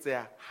says it's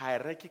a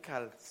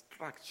hierarchical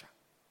structure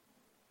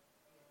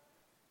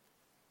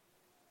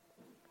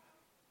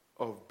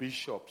of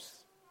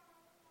bishops,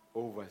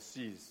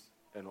 overseas,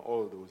 and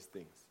all those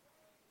things.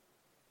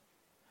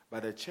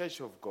 But the church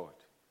of God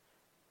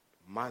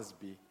must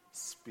be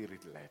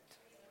spirit-led.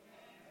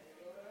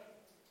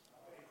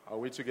 Are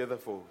we together,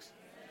 folks?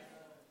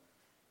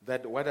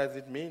 That what does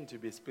it mean to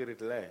be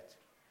spirit-led?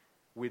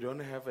 We don't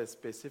have a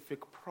specific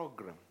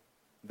program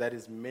that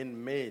is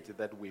man-made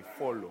that we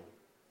follow.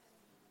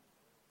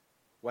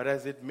 What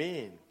does it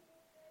mean?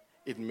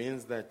 It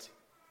means that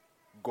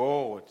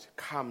God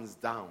comes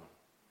down,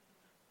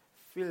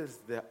 fills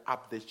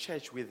up the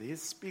church with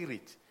His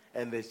Spirit,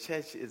 and the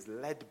church is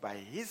led by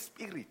His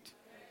Spirit.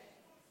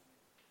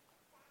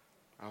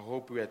 I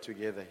hope we are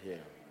together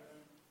here.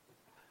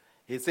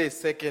 He says,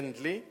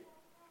 secondly,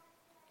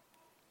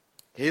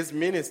 His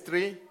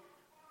ministry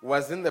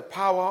was in the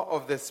power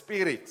of the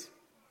Spirit,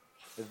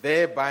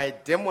 thereby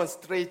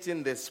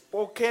demonstrating the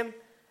spoken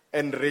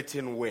and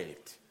written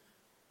word.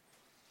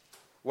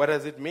 What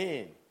does it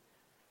mean?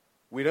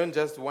 We don't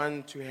just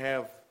want to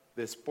have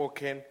the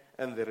spoken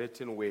and the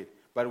written word,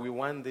 but we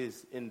want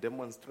this in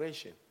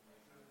demonstration.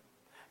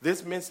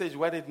 This message,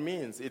 what it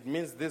means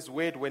this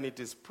word, when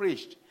it is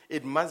preached,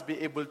 it must be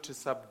able to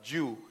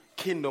subdue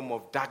kingdom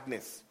of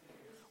darkness.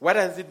 What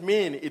does it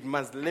mean? It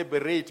must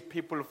liberate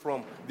people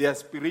from their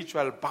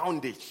spiritual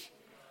bondage.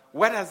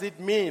 What does it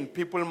mean?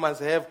 People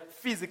must have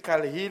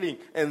physical healing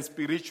and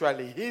spiritual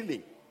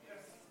healing.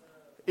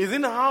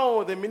 Isn't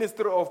how the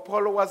ministry of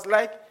Paul was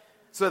like?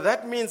 So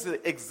that means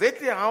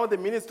exactly how the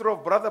ministry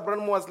of Brother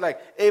Branham was like.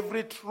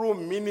 Every true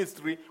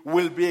ministry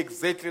will be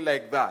exactly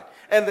like that.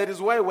 And that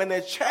is why when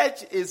a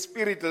church is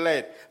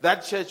spirit-led,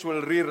 that church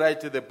will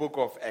rewrite the book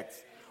of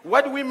Acts.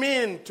 What we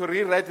mean to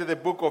rewrite the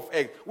book of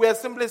Acts, we are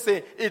simply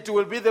saying it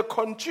will be the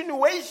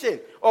continuation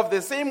of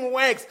the same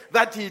works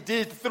that he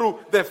did through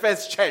the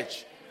first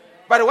church.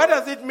 But what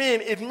does it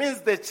mean? It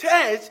means the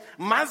church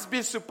must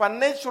be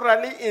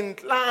supernaturally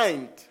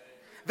inclined.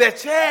 The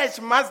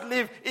church must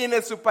live in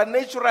a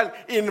supernatural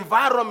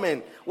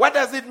environment. What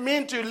does it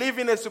mean to live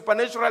in a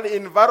supernatural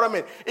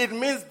environment? It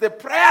means the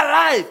prayer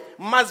life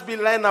must be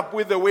lined up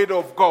with the word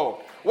of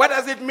God. What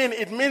does it mean?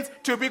 It means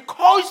to be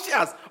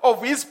cautious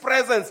of His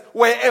presence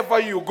wherever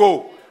you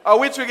go. Are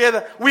we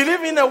together? We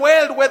live in a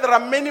world where there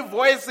are many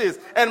voices.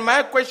 And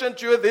my question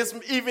to you this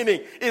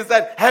evening is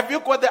that have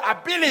you got the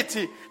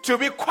ability to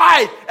be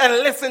quiet and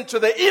listen to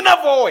the inner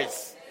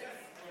voice?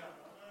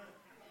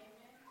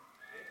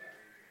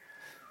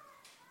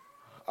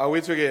 Are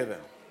we together?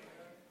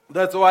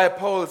 That's why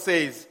Paul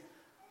says,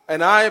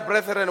 and I,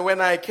 brethren,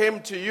 when I came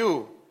to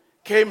you,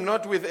 came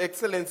not with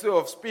excellency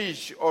of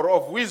speech or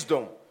of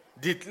wisdom,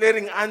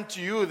 declaring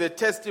unto you the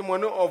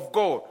testimony of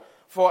God.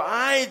 For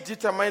I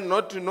determined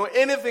not to know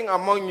anything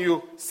among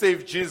you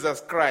save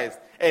Jesus Christ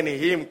and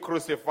Him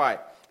crucified.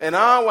 And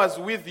I was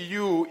with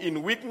you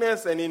in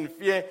weakness and in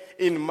fear,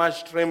 in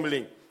much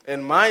trembling.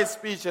 And my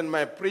speech and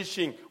my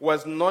preaching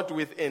was not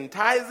with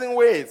enticing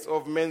words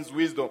of men's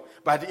wisdom,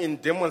 but in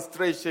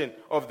demonstration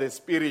of the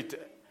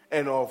Spirit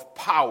and of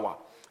power.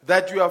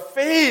 That your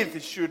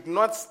faith should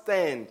not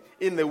stand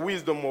in the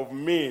wisdom of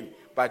men,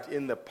 but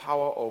in the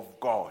power of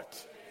God.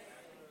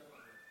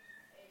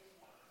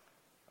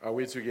 Are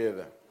we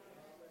together?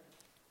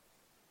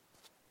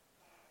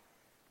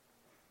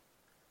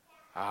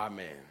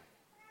 Amen.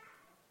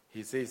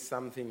 He says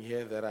something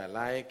here that I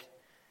like.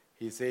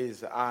 He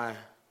says,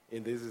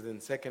 and this is in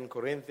 2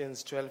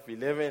 Corinthians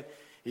 12:11.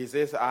 He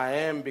says, I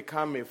am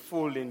become a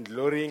fool in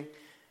glorying,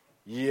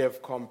 ye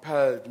have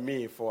compelled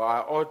me, for I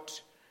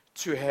ought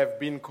to have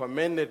been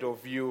commended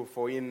of you,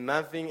 for in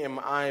nothing am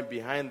I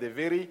behind the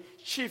very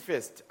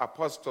chiefest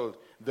apostle,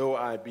 though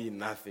I be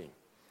nothing.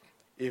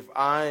 If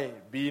I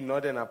be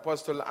not an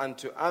apostle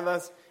unto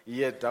others,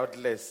 yet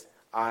doubtless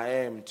I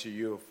am to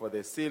you, for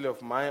the seal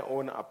of my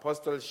own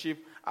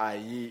apostleship are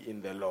ye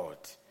in the Lord.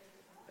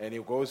 And he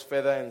goes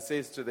further and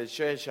says to the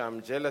church, I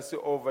am jealous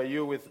over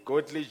you with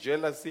godly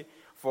jealousy,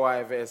 for I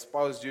have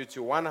espoused you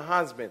to one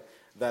husband,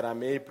 that I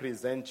may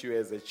present you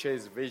as a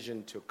chaste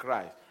virgin to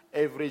Christ.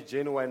 Every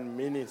genuine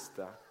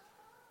minister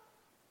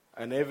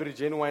and every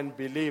genuine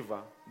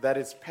believer that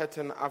is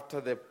patterned after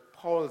the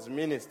Paul's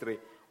ministry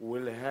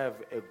will have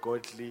a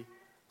godly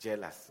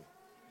jealousy.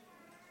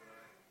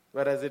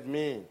 What does it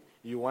mean?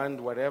 You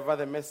want whatever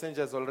the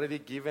messenger has already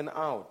given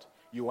out,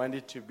 you want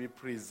it to be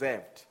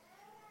preserved.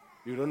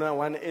 You do not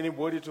want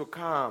anybody to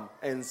come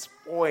and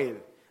spoil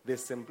the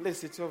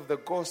simplicity of the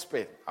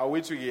gospel. Are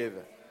we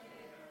together?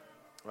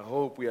 I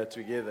hope we are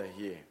together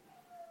here.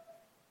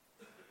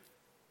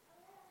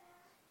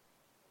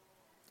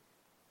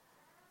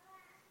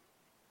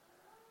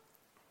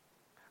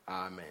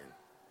 Amen.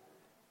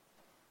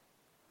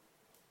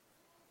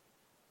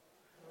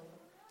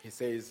 He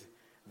says,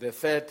 the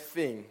third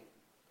thing,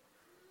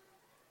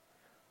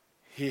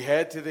 he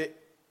had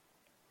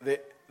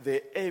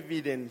the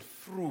evident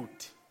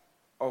fruit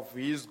of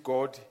his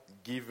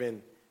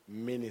God-given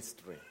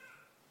ministry.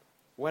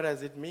 What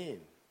does it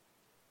mean?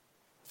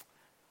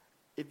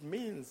 It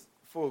means,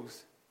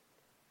 folks,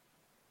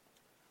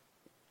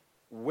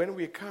 when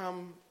we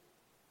come,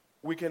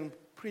 we can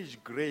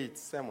preach great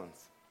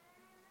sermons.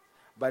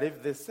 But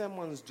if the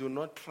sermons do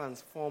not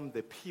transform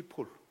the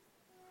people,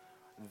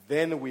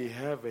 then we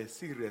have a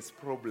serious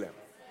problem.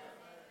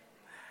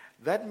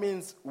 That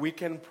means we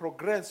can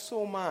progress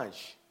so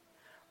much,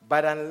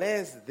 but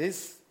unless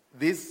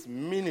this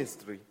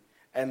ministry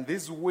and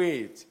this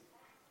word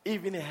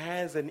even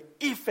has an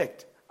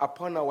effect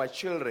upon our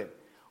children,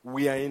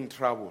 we are in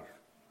trouble.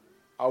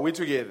 Are we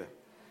together?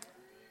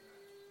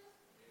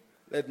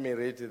 Let me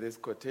read this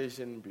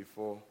quotation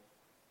before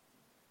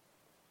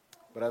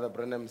Brother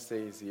Branham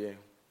says here.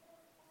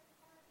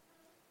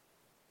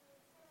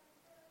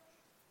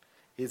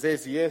 He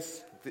says,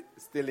 yes,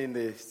 still in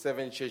the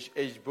 7 Church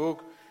Age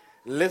book,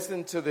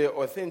 listen to the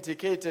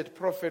authenticated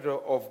prophet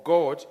of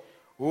God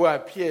who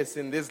appears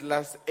in this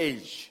last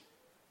age.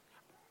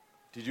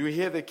 Did you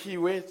hear the key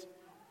word?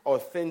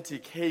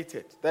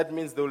 Authenticated. That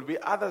means there will be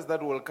others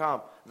that will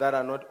come that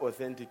are not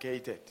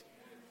authenticated.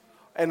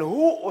 And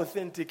who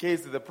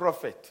authenticates the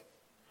prophet?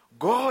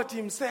 God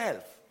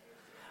himself.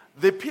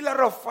 The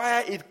pillar of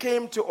fire, it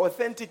came to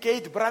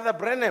authenticate Brother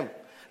Branham.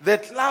 The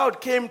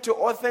cloud came to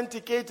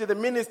authenticate the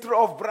ministry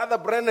of Brother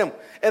Branham.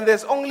 And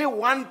there's only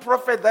one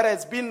prophet that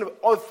has been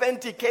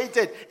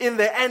authenticated in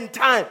the end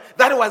time.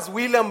 That was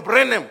William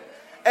Branham.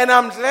 And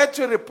I'm glad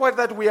to report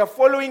that we are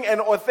following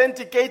an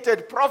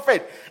authenticated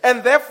prophet.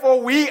 And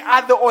therefore we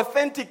are the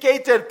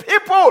authenticated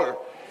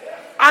people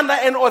under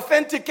an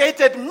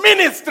authenticated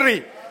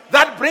ministry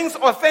that brings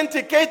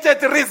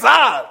authenticated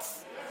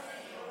results.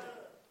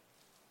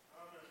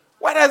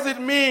 What does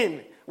it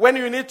mean when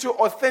you need to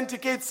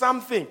authenticate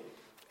something?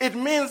 It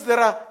means there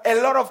are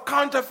a lot of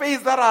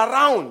counterfeits that are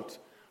around.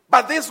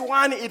 But this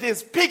one, it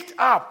is picked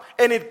up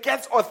and it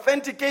gets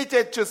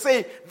authenticated to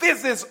say,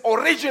 this is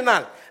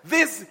original.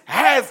 This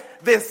has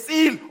the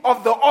seal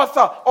of the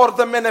author or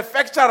the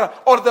manufacturer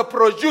or the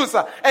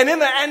producer. And in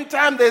the end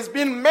time, there's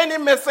been many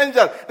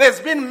messengers. There's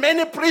been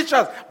many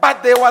preachers.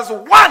 But there was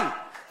one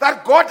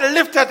that God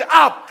lifted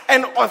up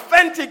and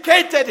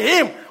authenticated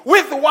him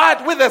with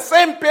what? With the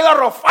same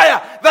pillar of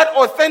fire that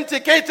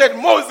authenticated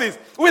Moses.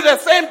 With the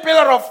same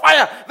pillar of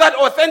fire that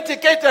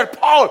authenticated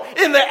Paul.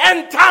 In the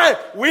end time,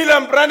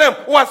 William Branham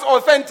was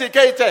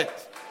authenticated.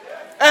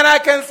 And I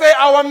can say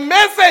our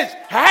message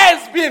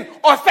has been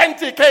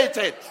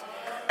authenticated.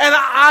 And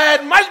I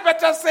had much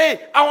better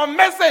say our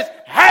message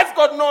has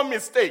got no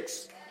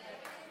mistakes.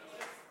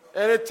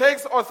 And it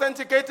takes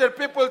authenticated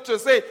people to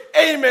say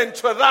amen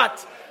to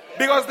that.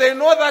 Because they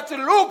know that,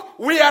 look,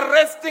 we are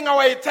resting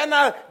our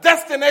eternal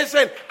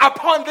destination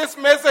upon this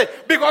message.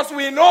 Because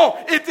we know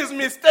it is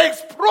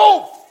mistakes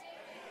proof.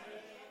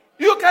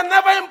 You can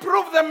never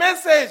improve the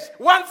message.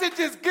 Once it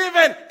is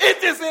given,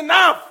 it is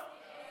enough.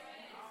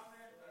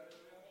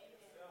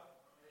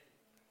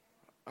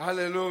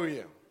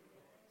 Hallelujah.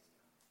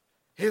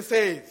 He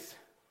says,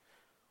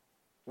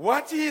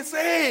 what he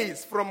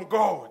says from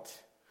God,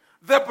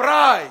 the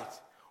bride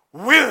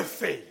will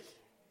say.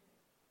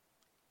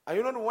 Are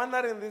you not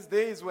wondering these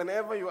days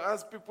whenever you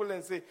ask people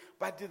and say,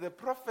 but did the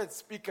prophet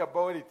speak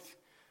about it?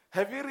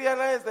 Have you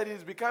realized that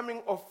it's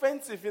becoming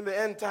offensive in the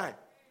end time?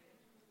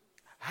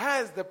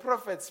 Has the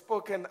prophet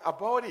spoken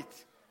about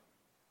it?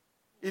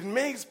 It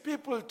makes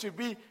people to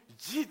be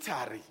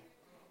jittery.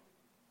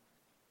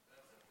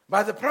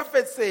 But the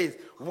prophet says,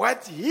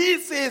 what he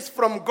says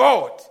from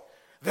God,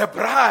 the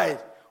bride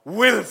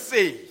will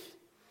say.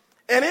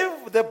 And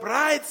if the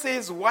bride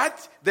says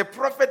what the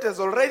prophet has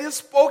already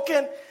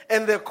spoken,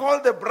 and they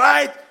call the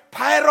bride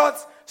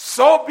pirates,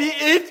 so be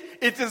it.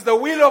 It is the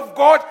will of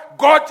God.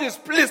 God is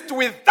pleased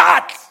with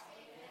that.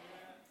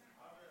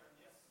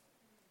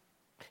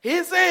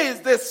 He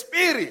says the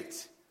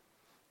Spirit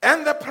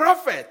and the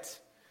prophet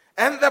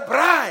and the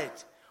bride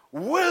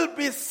will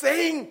be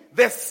saying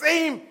the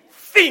same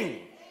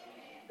thing.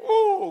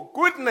 Oh,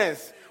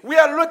 goodness. We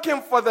are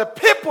looking for the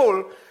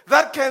people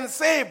that can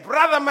say,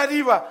 Brother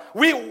Madiba,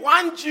 we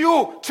want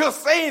you to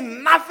say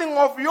nothing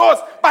of yours,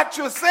 but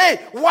to say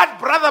what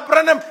Brother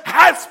Branham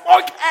has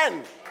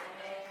spoken.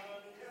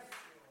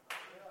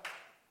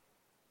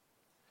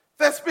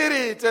 The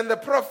Spirit and the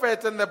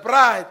prophet and the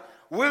bride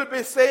will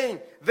be saying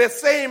the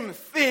same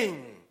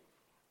thing.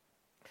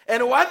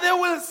 And what they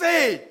will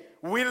say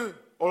will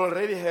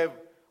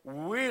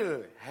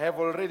have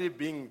already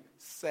been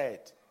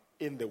said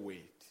in the word.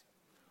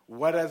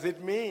 What does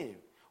it mean?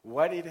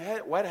 What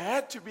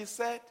had to be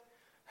said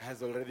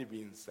has already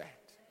been said.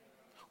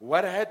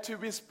 What had to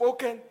be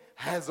spoken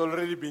has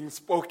already been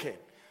spoken.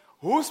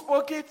 Who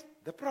spoke it?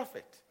 The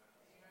prophet.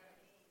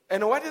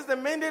 And what is the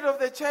mandate of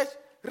the church?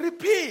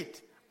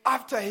 Repeat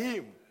after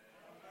him.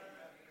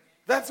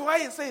 That's why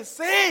he says,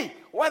 say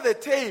what the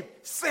tape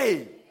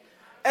say.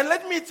 And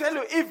let me tell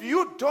you, if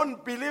you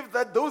don't believe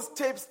that those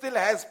tapes still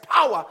has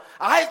power,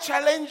 I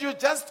challenge you,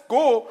 just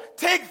go,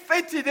 take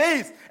 30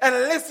 days and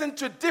listen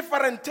to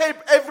different tape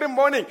every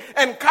morning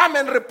and come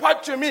and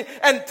report to me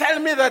and tell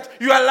me that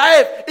your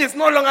life is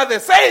no longer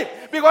the same.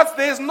 Because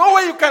there is no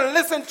way you can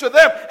listen to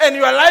them and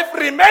your life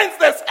remains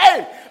the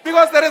same.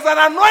 Because there is an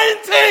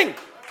anointing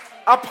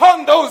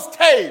upon those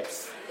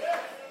tapes.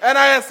 And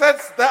I said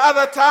the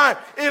other time,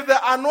 if the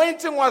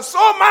anointing was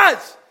so much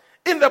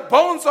in the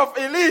bones of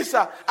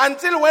Elisha,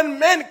 until when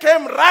men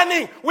came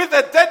running with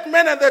the dead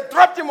man and they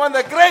dropped him on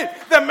the grave,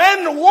 the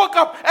men woke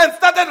up and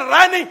started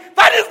running.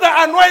 That is the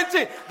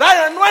anointing. The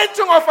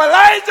anointing of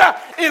Elijah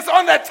is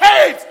on the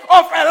tapes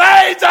of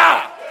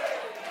Elijah.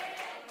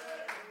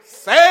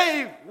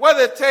 Say what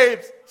the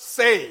tapes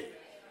say.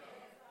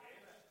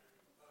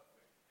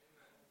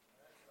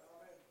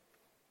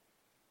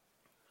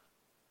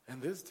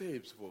 And these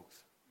tapes, folks,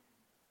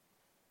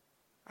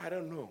 I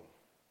don't know.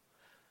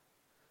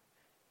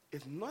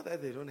 It's not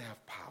that they don't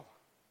have power.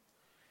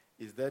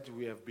 It's that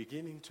we are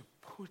beginning to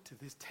put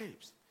these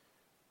tapes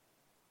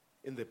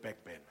in the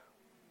back burner.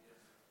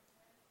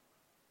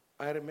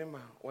 I remember,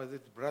 was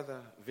it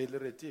Brother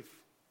Veleratif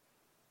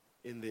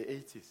in the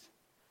 80s?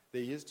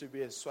 There used to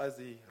be a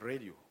Swazi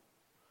radio.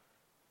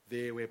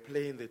 They were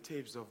playing the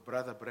tapes of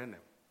Brother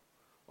Branham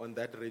on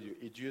that radio.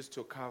 It used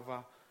to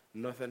cover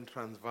Northern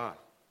Transvaal.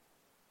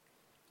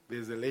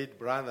 There's a late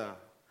brother,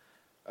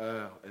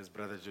 as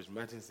Brother George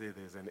Martin said,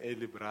 there's an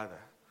early brother.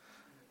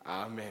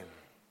 Amen.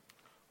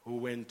 Who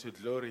went to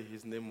glory.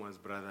 His name was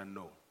Brother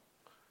No.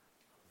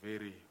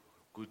 Very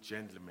good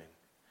gentleman.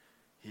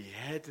 He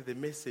heard the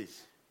message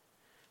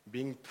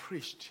being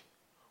preached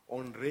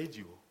on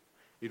radio.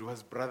 It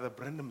was Brother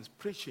Branham's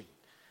preaching.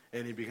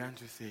 And he began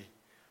to say,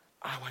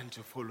 I want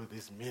to follow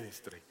this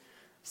ministry.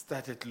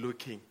 Started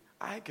looking.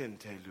 I can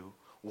tell you,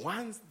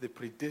 once the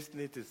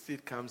predestinated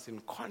seed comes in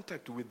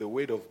contact with the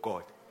word of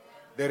God,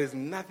 there is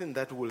nothing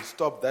that will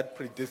stop that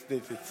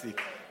predestinated seed.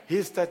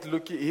 He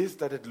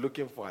started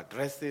looking for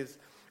addresses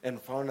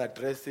and found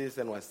addresses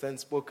and was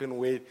sent spoken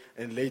word,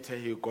 and later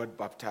he got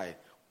baptized.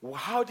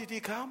 How did he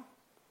come?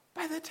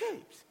 By the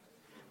tapes.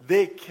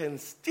 They can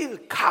still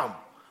come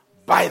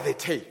by the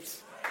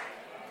tapes.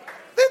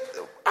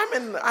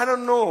 I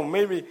don't know,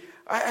 maybe.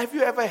 Have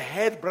you ever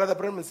heard Brother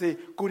Branham say,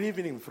 good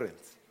evening,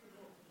 friends?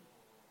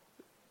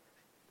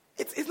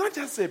 It's not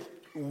just a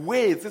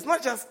words. It's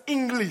not just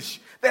English.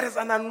 There is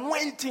an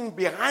anointing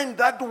behind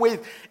that word.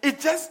 It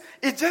just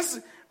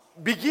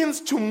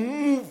begins to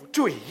move,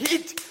 to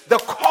hit the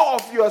core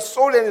of your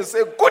soul, and you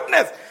say,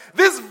 goodness,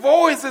 this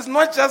voice is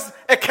not just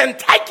a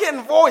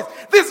Kentuckian voice.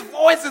 This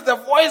voice is the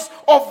voice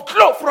of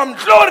from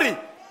glory.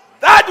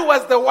 That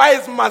was the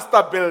wise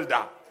master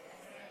builder.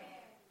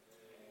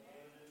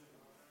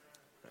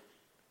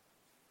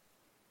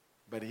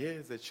 But here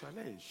is the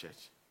challenge,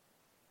 church.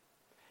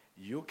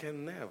 You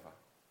can never,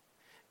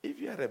 if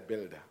you are a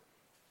builder,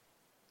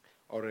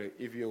 or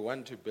if you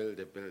want to build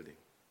a building,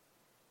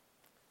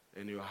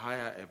 and you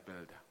hire a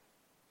builder,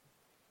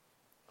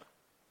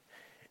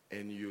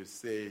 and you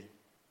say,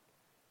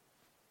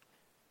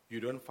 you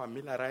don't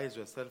familiarize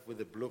yourself with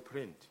the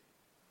blueprint,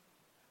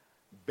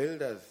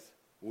 builders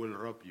will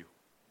rob you.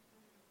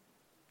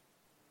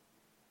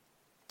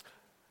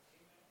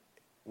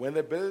 When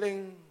the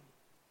building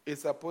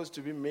is supposed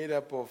to be made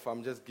up of,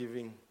 I'm just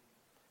giving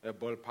a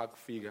ballpark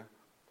figure,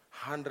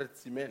 100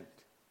 cement,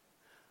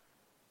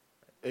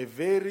 a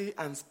very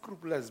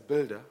unscrupulous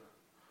builder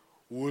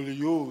will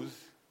use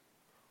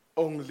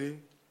only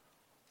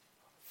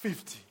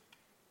 50.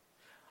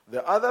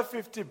 The other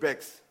 50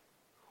 bags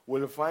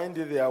will find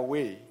their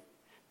way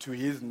to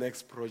his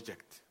next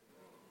project.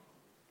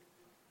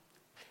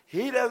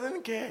 He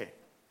doesn't care.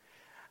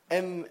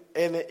 And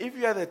if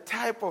you are the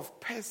type of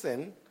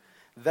person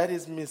that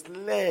is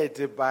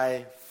misled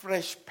by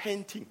fresh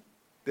painting,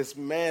 the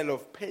smell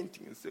of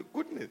painting, you say,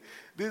 goodness,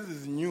 this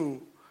is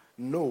new.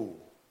 No.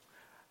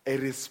 A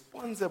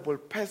responsible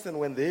person,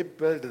 when they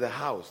build the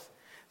house,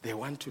 they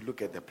want to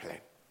look at the plan.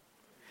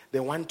 They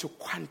want to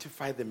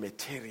quantify the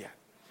material.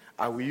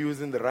 Are we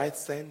using the right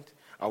sand?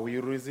 Are we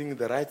using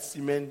the right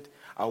cement?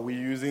 Are we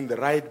using the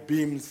right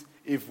beams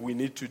if we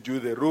need to do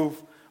the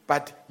roof?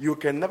 But you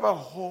can never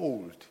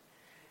hold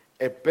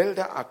a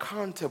builder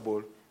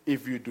accountable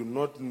if you do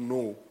not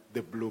know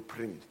the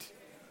blueprint.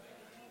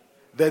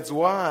 That's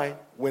why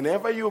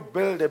whenever you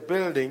build a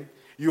building,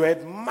 you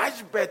had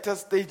much better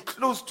stay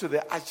close to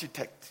the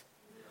architect.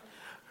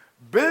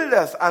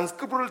 Builders,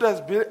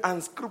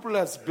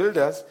 unscrupulous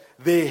builders,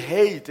 they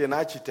hate an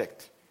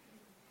architect.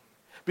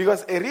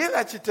 Because a real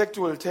architect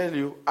will tell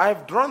you,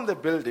 I've drawn the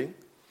building,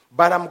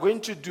 but I'm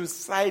going to do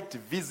site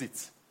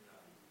visits.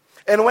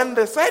 And when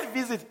the site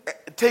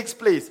visit takes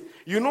place,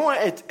 you know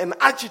an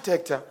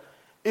architect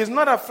is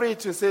not afraid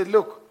to say,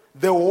 look,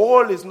 the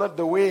wall is not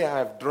the way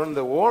I've drawn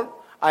the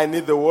wall. I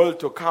need the wall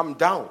to come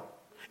down.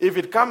 If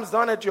it comes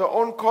down at your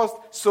own cost,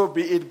 so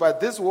be it.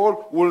 But this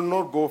wall will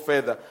not go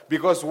further.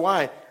 Because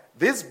why?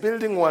 This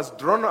building was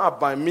drawn up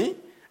by me,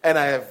 and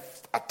I have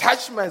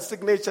attached my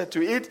signature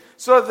to it.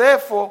 So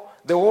therefore,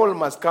 the wall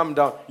must come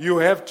down. You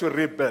have to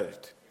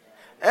rebuild.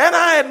 And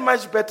I had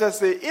much better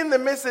say, in the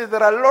message,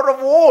 there are a lot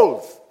of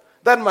walls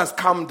that must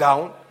come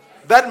down,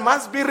 that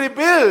must be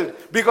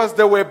rebuilt, because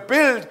they were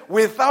built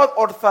without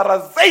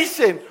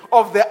authorization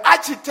of the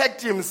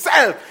architect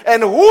himself.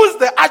 And who's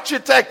the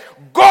architect?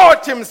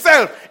 God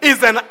himself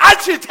is an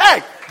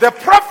architect. The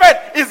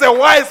prophet is a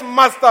wise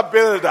master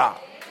builder.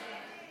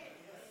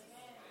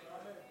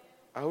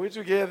 Are we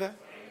together?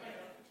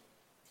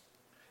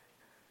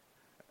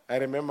 I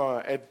remember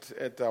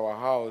at our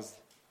house,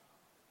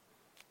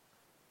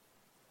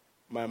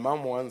 my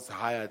mom once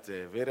hired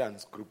a very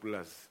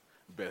unscrupulous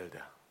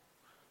builder.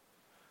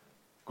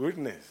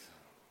 Goodness,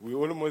 we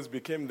almost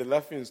became the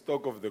laughing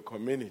stock of the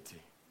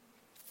community.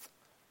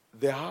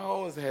 The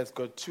house has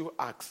got 2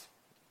 arcs.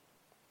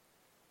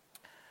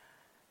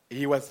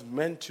 He was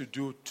meant to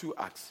do 2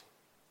 arcs,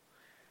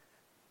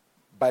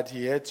 but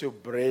he had to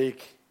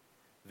break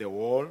the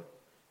wall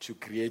to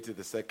create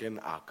the second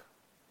arc.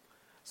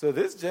 So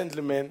this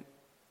gentleman,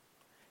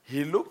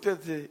 he looked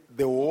at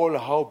the wall,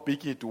 how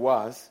big it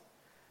was,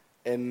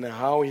 and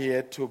how he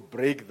had to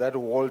break that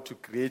wall to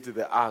create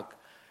the arc.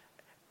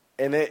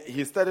 And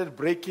he started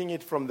breaking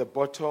it from the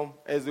bottom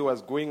as he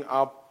was going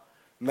up.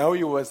 Now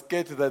he was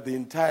scared that the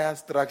entire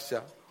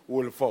structure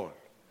will fall.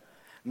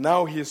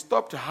 Now he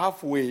stopped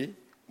halfway,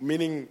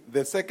 meaning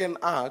the second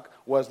arc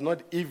was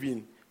not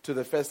even to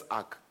the first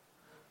arc.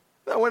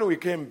 Now when we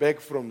came back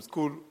from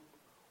school,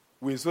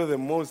 we saw the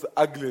most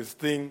ugliest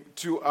thing,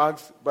 2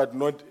 arcs, but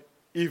not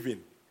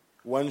even,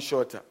 one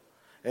shorter.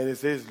 And he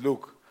says,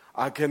 look,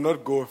 I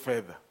cannot go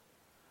further.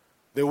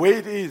 The way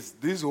it is,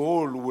 this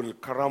whole will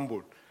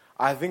crumble.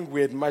 I think we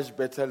had much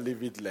better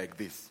leave it like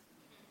this.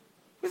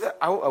 We said,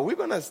 are we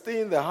going to stay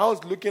in the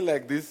house looking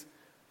like this?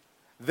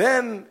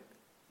 Then,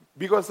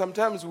 because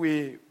sometimes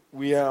we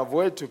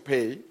avoid to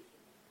pay,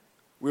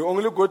 we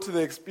only go to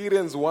the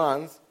experienced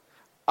ones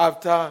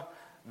after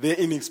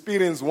the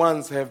inexperienced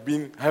ones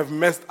have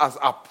messed us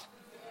up.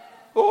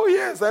 Oh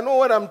yes, I know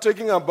what I'm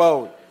talking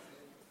about.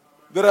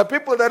 There are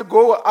people that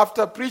go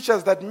after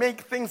preachers that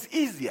make things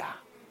easier.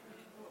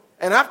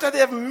 And after they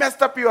have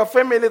messed up your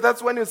family,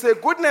 that's when you say,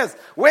 goodness,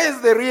 where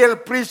is the real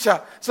preacher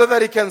so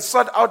that he can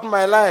sort out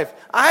my life?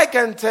 I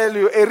can tell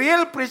you, a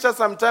real preacher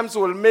sometimes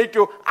will make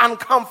you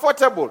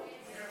uncomfortable.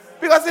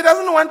 Because he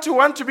doesn't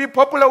want to be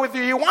popular with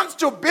you. He wants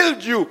to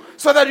build you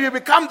so that you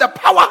become the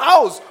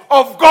powerhouse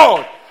of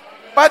God.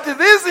 But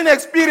these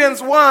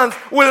inexperienced ones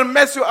will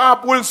mess you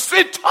up, will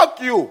sweet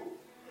talk you.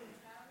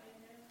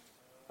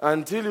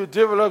 Until you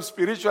develop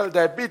spiritual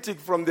diabetic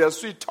from their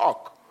sweet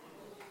talk.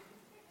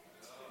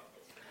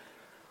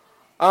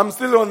 I'm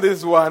still on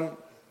this one.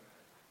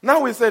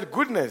 Now we said,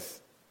 goodness.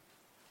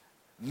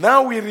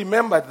 Now we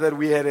remembered that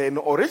we had an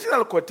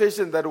original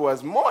quotation that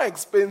was more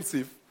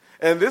expensive.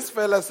 And this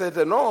fella said,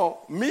 no,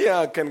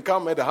 I can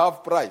come at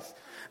half price.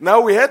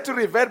 Now we had to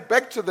revert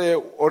back to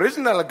the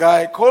original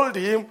guy, called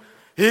him.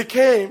 He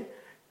came,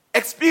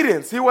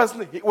 experienced.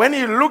 When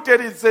he looked at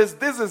it, he says,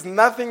 this is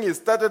nothing. He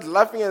started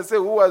laughing and said,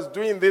 who was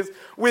doing this?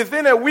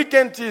 Within a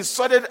weekend, he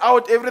sorted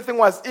out. Everything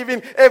was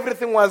even.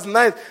 Everything was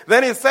nice.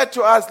 Then he said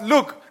to us,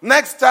 look,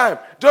 next time,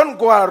 don't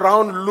go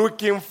around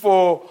looking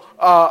for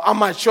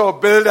amateur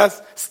builders.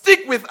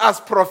 Stick with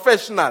us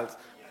professionals.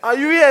 Are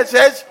you here,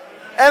 church?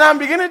 And I'm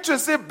beginning to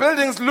see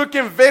buildings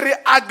looking very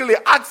ugly,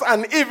 arcs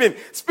uneven,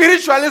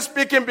 spiritually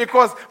speaking,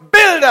 because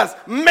builders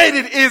made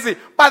it easy.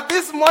 But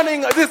this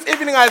evening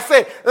I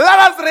say,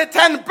 let us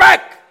return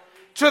back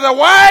to the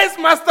wise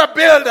master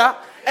builder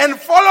and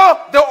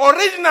follow the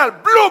original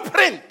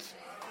blueprint.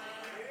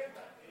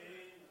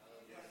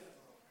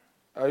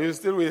 Are you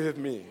still with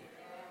me?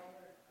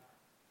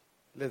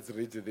 Let's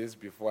read this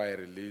before I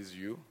release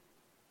you.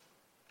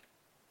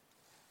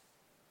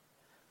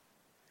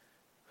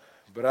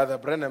 Brother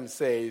Branham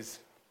says,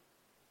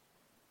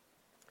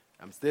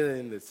 I'm still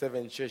in the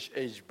 7 Church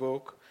Age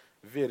book,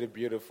 very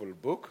beautiful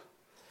book.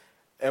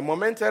 A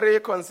momentary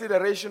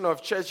consideration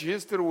of church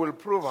history will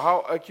prove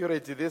how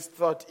accurate this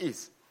thought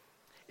is.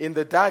 In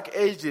the Dark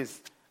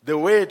Ages, the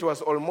word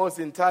was almost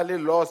entirely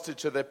lost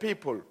to the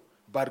people,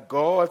 but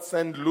God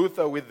sent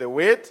Luther with the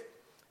word.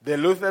 The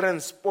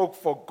Lutherans spoke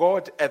for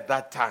God at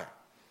that time,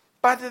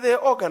 but they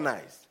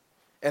organized.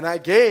 And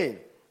again,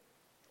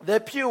 the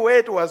pure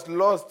word was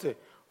lost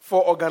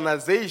for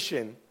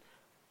organization.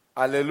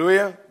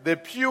 Hallelujah. The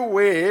pure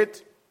word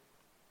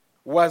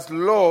was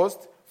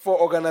lost for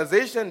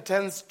organization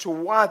tends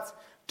towards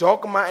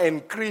dogma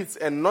and creeds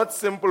and not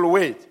simple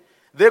word.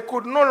 They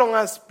could no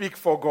longer speak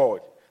for God.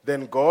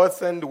 Then God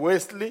sent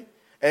Wesley,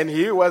 and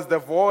he was the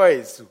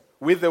voice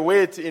with the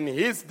word in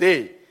his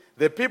day.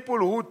 The people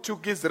who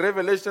took his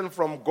revelation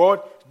from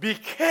God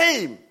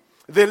became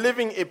the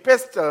living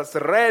epistles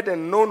read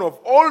and known of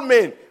all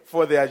men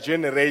for their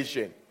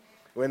generation.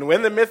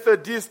 When the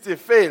Methodists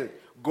failed,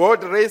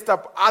 God raised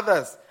up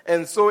others,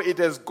 and so it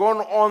has gone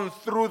on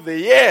through the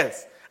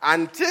years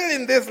until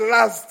in this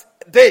last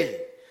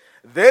day.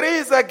 There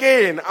is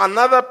again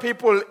another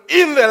people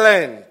in the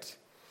land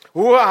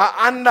who are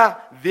under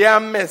their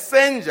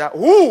messenger,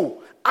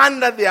 who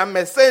under their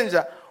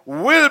messenger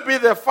will be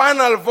the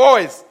final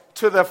voice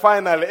to the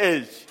final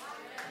age.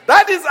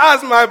 That is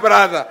us, my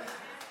brother.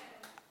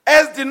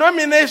 As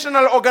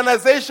denominational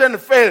organization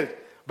failed,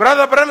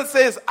 Brother Branham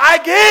says,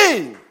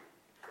 again,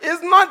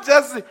 it's not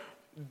just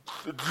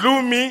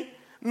gloomy.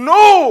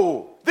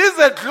 No, this is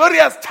a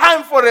glorious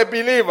time for a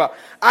believer.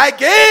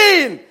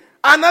 Again,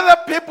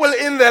 another people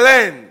in the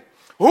land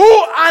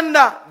who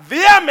under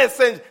their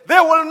messenger, they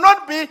will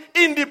not be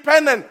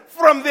independent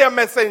from their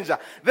messenger.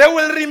 They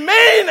will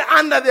remain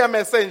under their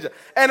messenger.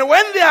 And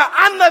when they are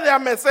under their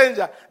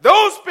messenger,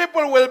 those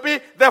people will be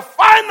the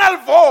final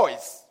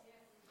voice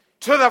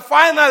to the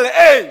final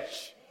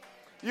age.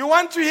 You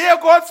want to hear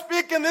God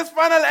speak in this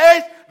final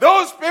age?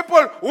 Those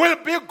people will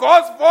be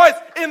God's voice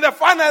in the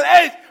final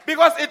age,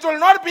 because it will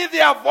not be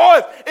their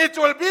voice, it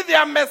will be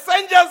their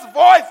messenger's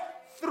voice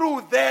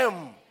through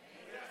them.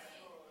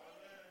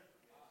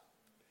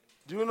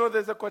 Do you know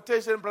there's a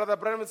quotation, Brother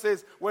Branham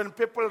says, when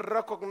people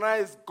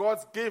recognize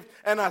God's gift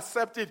and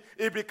accept it,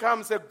 it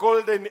becomes a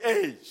golden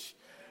age.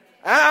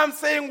 And I'm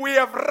saying we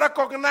have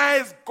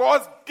recognized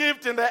God's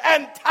gift in the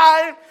end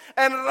time,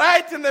 and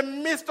right in the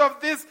midst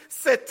of this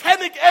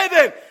satanic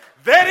Eden,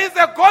 there is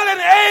a golden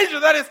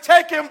age that is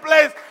taking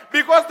place,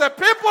 because the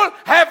people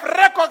have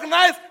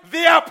recognized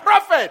their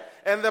prophet.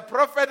 And the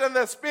prophet and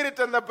the spirit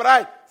and the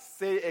bride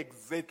say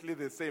exactly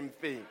the same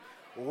thing.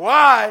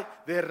 Why?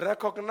 They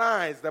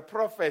recognize the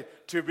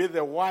prophet to be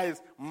the wise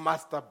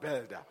master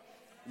builder.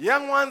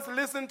 Young ones,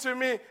 listen to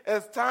me.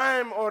 As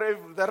time or if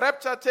the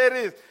rapture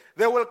tarries,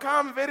 there will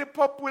come very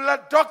popular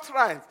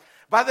doctrines,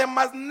 but they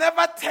must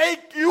never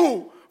take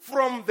you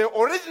from the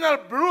original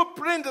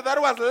blueprint that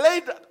was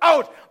laid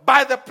out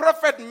by the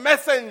prophet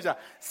messenger.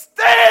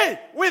 Stay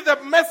with the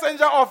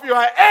messenger of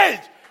your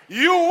age.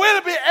 You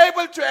will be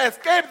able to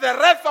escape the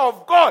wrath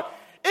of God.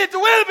 It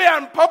will be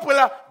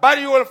unpopular, but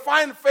you will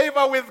find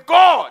favor with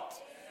God.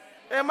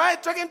 Am I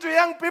talking to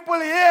young people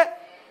here?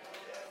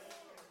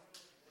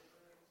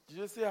 Did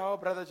you see how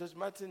Brother George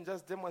Martin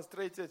just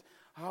demonstrated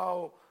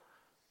how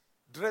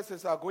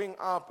dresses are going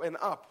up and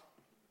up?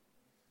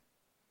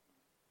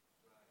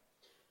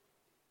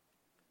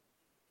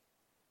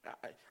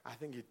 I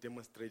think he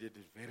demonstrated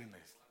it very nicely.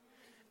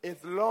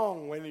 It's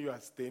long when you are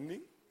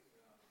standing.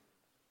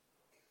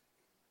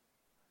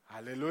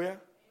 Hallelujah.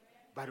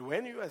 But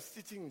when you are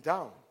sitting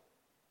down,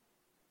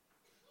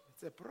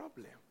 it's a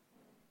problem.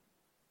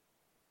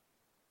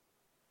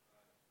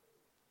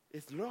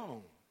 It's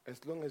long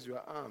as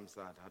your arms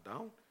are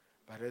down,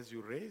 but as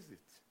you raise it,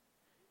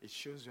 it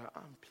shows your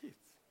armpits.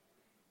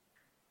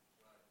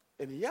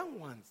 And young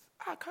ones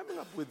are coming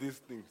up with these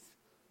things.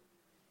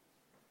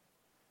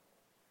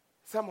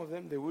 Some of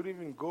them, they would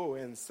even go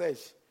and search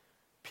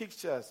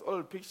pictures,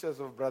 old pictures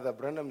of Brother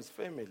Branham's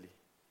family.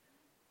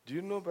 Do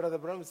you know Brother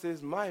Branham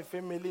says, my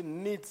family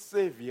needs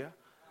Savior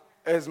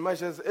as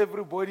much as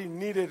everybody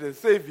needed a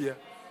Savior?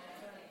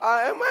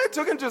 Am I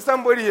talking to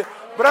somebody here?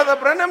 Brother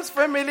Branham's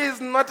family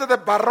is not the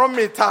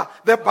barometer.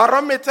 The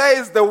barometer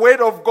is the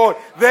word of God.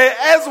 They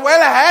as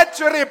well had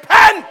to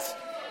repent.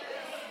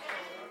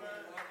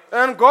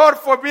 And God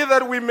forbid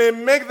that we may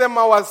make them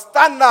our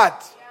standard.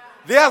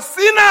 They are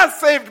sinners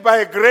saved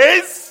by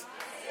grace.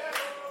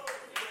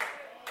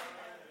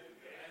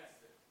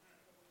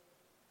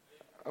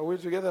 Are we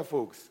together,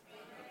 folks?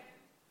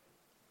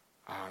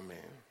 Amen.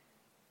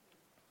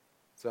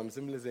 So I'm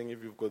simply saying,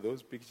 if you've got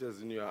those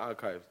pictures in your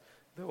archives,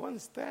 they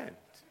won't stand.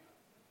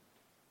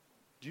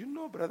 Do you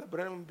know Brother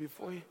Branham,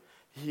 before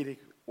he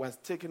was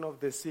taken off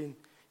the scene,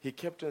 he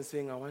kept on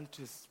saying, I want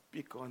to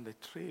speak on the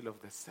trail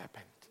of the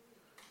serpent.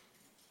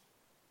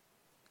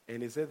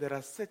 And he said, there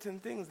are certain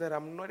things that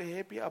I'm not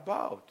happy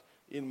about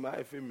in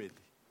my family.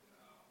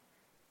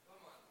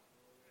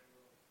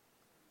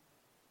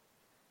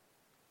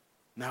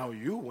 Now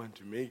you want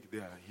to make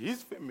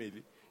his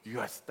family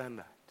your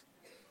standard.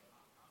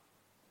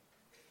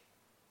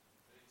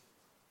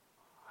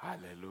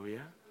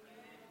 Hallelujah.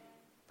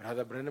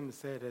 Brother Branham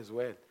said as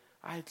well,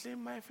 I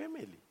claim my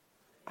family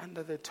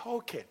under the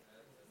token.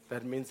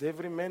 That means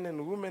every man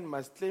and woman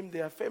must claim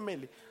their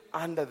family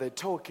under the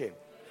token.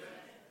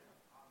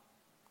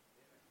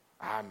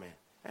 Amen.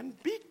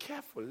 And be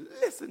careful.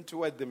 Listen to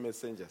what the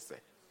messenger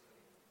said.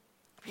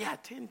 Be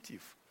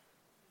attentive.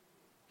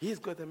 He's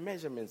got the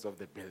measurements of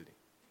the building.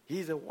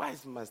 He's a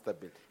wise master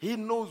builder. He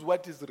knows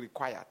what is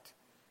required.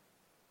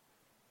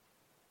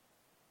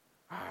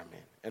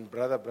 Amen. And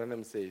Brother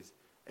Branham says,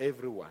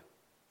 everyone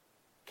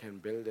can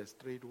build a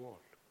straight wall,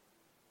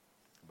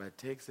 but it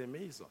takes a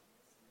mason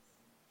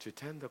to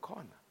turn the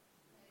corner.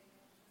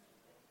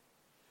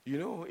 You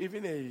know,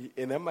 even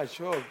an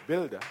amateur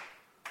builder,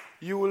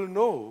 you will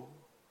know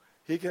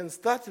he can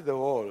start the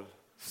wall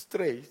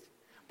straight,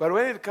 but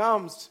when it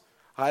comes,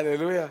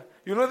 hallelujah,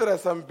 you know there are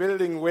some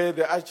buildings where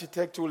the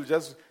architect will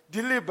just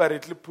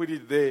deliberately put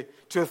it there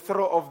to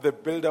throw off the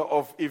builder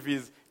off if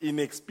he's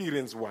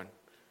inexperienced one.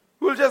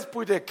 We'll just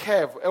put a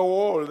curve, a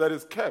wall that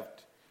is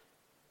curved.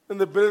 And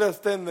the builder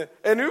stand there.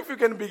 And if you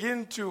can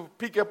begin to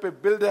pick up a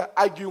builder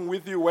arguing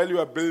with you while you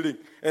are building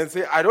and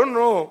say, I don't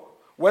know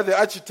what the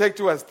architect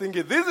was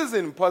thinking. This is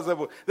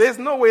impossible. There's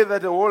no way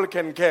that a wall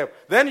can curve.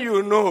 Then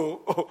you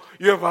know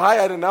you have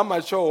hired an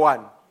amateur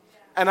one,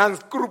 an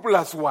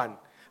unscrupulous one.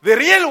 The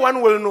real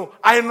one will know,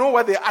 I know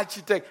what the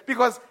architect,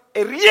 because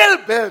a real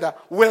builder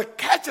will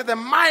catch the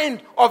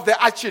mind of the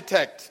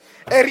architect.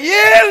 A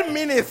real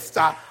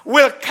minister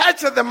will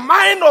catch the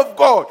mind of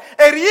God.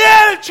 A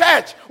real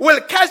church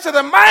will catch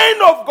the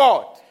mind of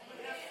God.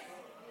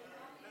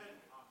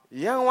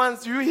 Young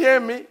ones, you hear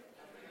me?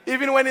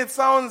 Even when it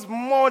sounds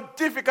more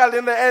difficult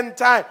in the end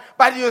time,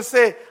 but you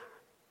say,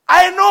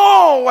 I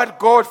know what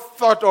God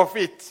thought of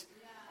it.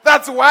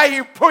 That's why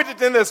he put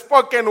it in the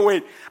spoken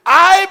word.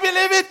 I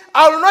believe it.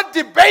 I will not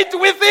debate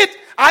with it.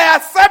 I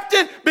accept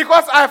it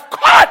because I've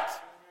caught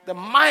the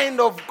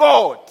mind of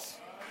God.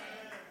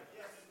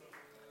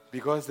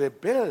 Because the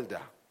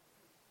builder,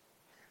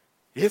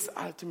 his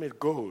ultimate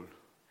goal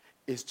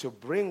is to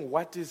bring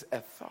what is a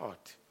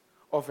thought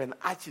of an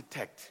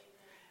architect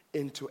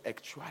into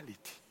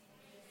actuality,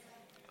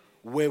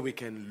 where we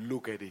can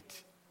look at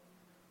it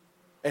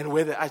and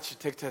where the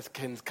architect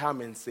can come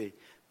and say,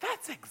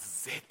 that's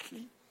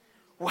exactly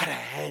what I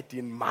had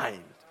in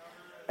mind.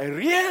 A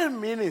real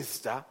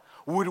minister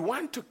would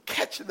want to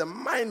catch the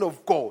mind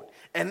of God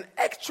and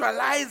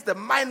actualize the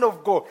mind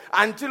of God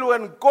until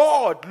when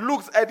God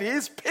looks at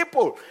his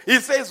people, he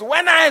says,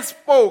 when I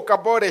spoke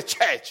about a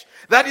church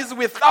that is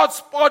without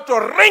spot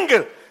or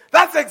wrinkle,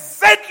 that's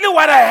exactly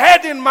what I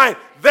had in mind.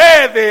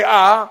 There they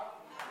are.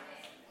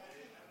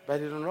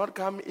 But it will not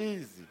come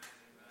easy.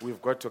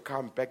 We've got to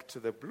come back to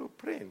the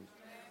blueprint.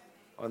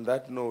 On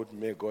that note,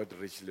 may God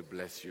richly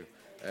bless you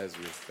as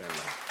we stand up.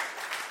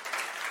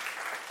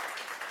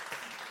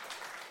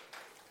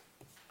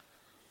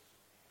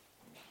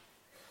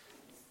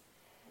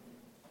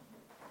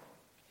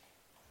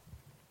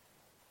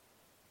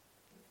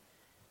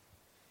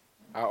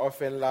 I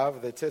often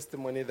love the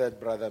testimony that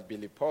Brother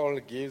Billy Paul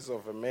gives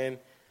of a man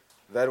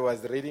that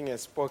was reading a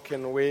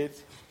spoken word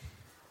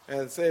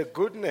and said,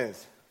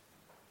 goodness,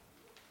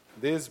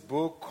 this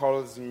book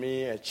calls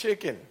me a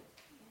chicken.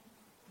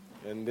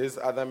 And this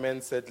other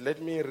man said,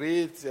 let me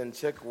read and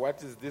check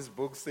what is this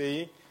book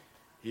saying.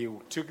 He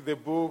took the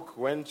book,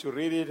 went to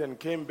read it, and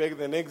came back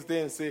the next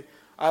day and said,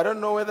 I don't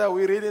know whether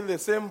we're reading the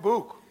same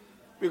book,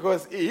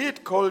 because he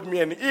called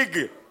me an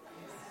eagle.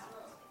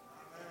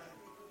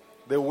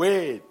 The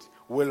word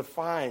will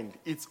find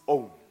its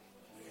own.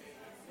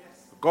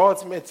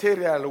 God's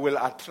material will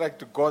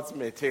attract God's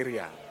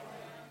material.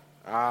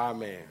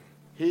 Amen.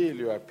 Heal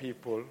your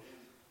people.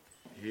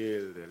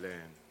 Heal the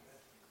land.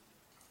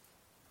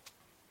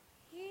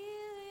 Heal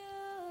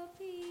your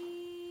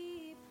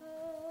people.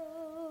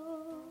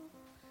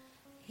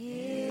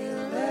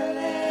 Heal the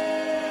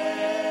land.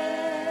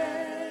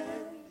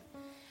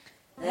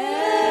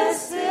 They're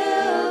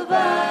still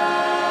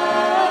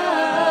bound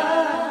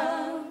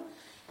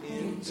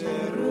in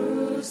Jerusalem.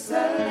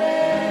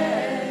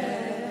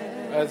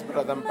 As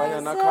Brother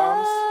Mpanyana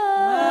comes,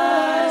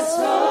 my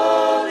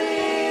soul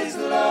is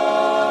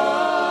longing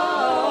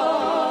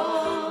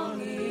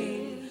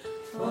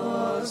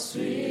for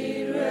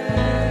sweet rest.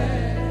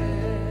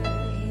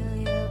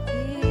 Heal your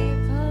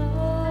people.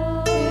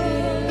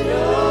 Heal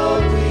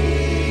your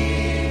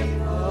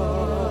people.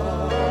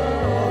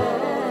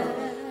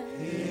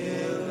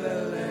 Heal the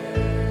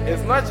land.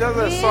 it's not just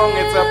a song,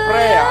 it's a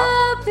prayer.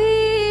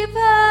 Sweet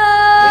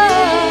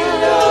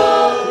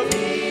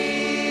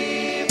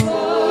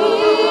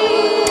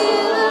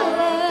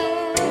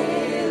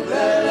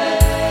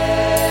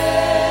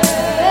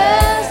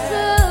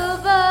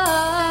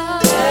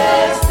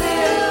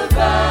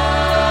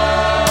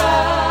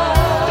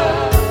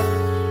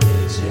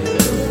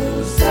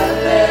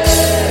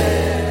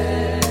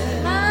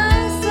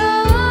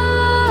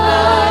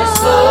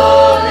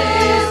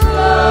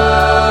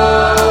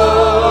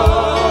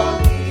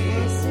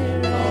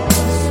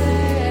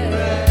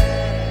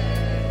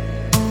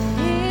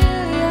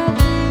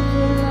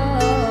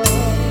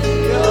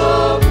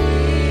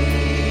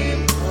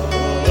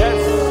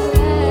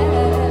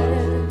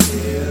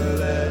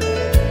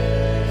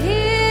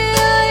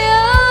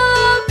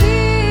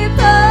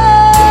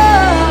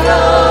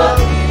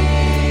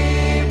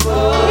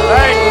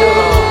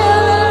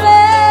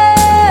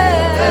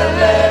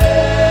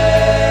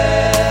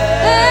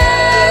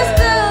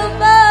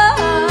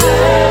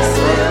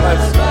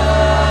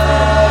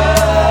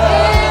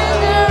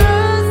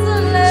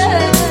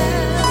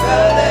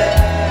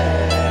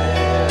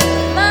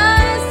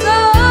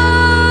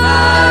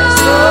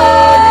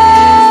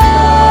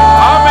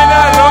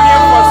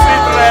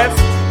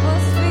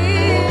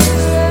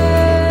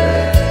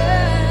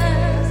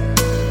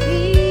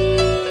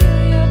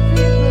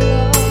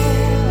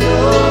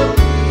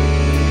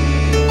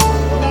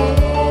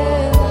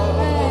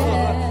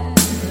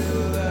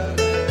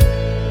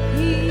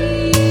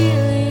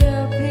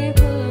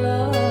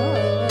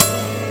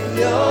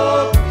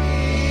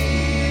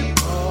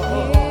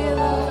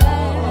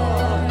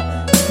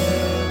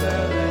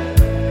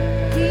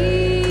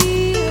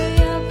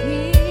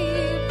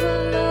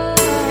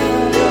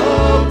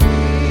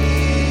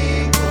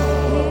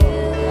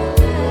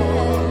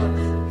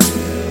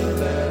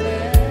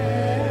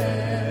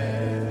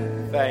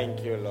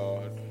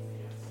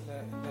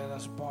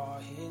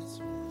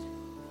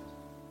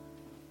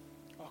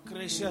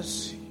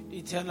Gracious,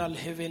 eternal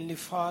Heavenly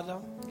Father,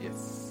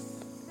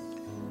 Yes.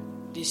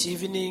 this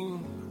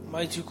evening,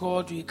 mighty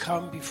God, we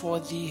come before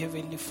Thee,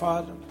 Heavenly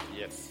Father,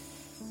 Yes.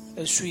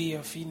 as we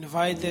have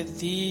invited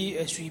Thee,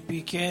 as we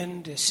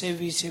began the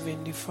service,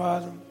 Heavenly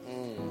Father.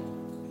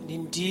 And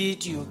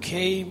indeed, You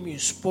came, You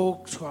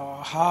spoke to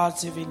our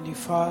hearts, Heavenly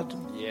Father.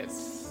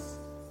 Yes.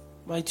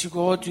 Mighty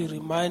God, You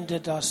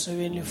reminded us,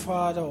 Heavenly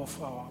Father,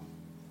 of our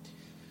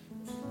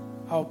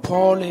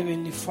Paul,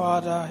 Heavenly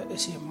Father,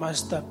 as a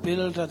master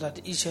builder, that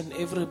each and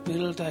every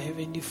builder,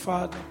 Heavenly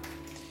Father,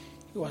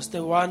 he was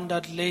the one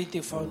that laid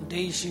the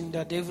foundation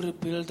that every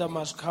builder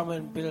must come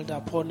and build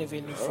upon,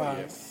 Heavenly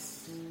Father.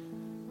 Yes.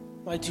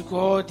 Mighty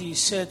God, He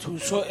said,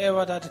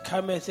 whosoever that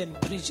cometh and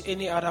preach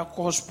any other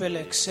gospel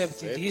except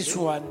this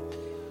one,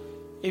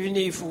 even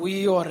if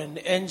we or an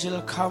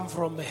angel come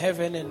from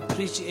heaven and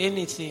preach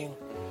anything,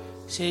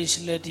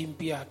 says, let him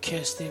be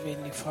accursed,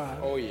 Heavenly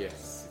Father. Oh,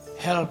 yes.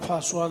 Help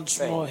us once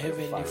Thank more, you,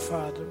 Heavenly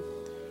Father. Father,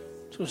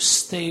 to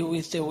stay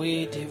with the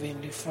word,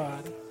 Heavenly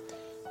Father.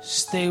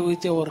 Stay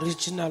with the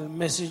original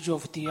message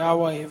of the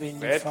hour,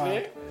 Heavenly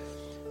Father.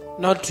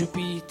 Not to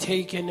be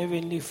taken,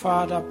 Heavenly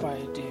Father, by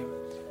the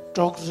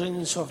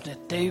doctrines of the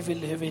devil,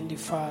 Heavenly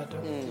Father.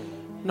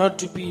 Not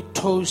to be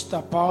tossed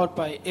about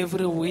by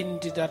every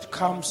wind that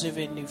comes,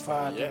 Heavenly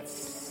Father.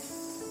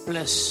 Yes.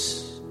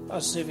 Bless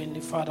us,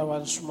 Heavenly Father,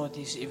 once more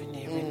this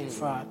evening, Heavenly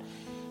Father.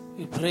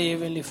 We pray,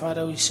 Heavenly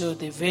Father, we say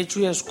the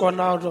virtue has gone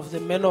out of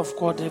the man of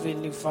God,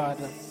 Heavenly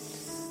Father.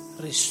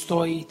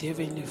 Restore it,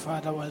 Heavenly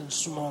Father,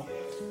 once more.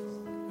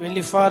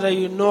 Heavenly Father,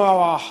 You know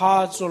our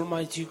hearts,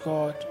 Almighty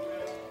God.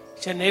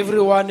 Each and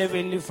everyone,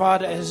 Heavenly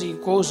Father, as he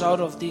goes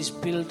out of this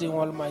building,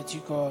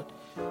 Almighty God,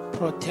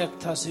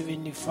 protect us,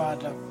 Heavenly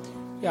Father.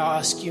 We are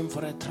asking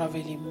for a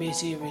traveling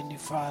mercy, Heavenly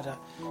Father,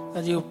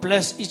 that You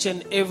bless each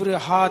and every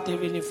heart,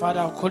 Heavenly Father,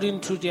 according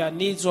to their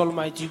needs,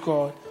 Almighty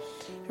God.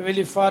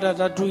 Heavenly Father,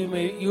 that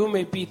You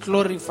may be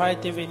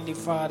glorified, Heavenly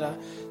Father,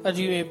 that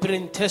You may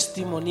bring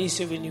testimonies,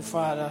 Heavenly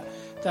Father,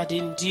 that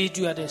indeed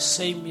You are the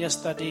same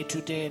yesterday,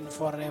 today, and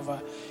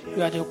forever.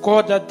 You are the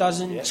God that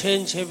doesn't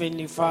change,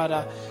 Heavenly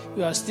Father.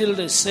 You are still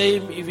the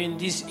same even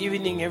this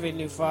evening,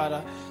 Heavenly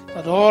Father,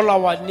 that all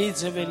our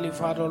needs, Heavenly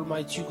Father,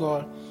 Almighty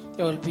God,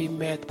 they will be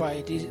met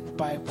by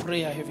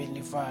prayer,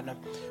 Heavenly Father.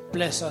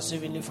 Bless us,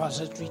 Heavenly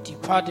Father, as we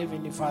depart,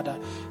 Heavenly Father,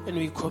 and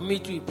we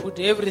put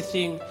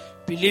everything,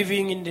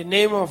 believing in the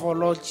name of our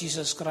Lord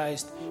Jesus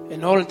Christ,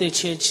 and all the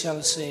church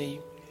shall say,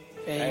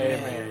 Amen.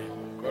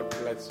 Amen. God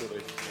bless you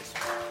richly.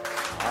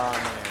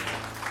 Amen.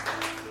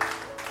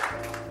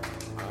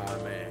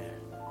 Amen.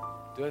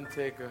 Don't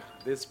take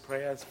these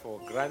prayers for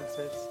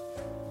granted.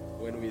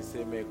 When we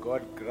say, may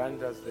God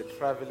grant us the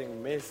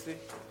traveling mercy,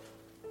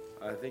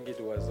 I think it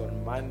was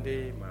on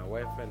Monday, my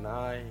wife and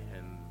I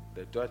and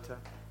the daughter,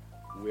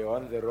 we were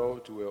on the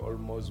road. We were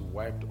almost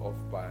wiped off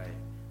by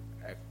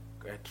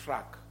a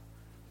truck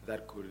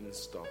that couldn't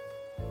stop.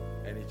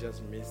 And it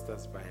just missed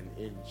us by an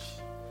inch.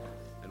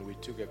 And we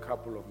took a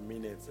couple of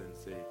minutes and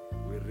said,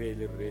 we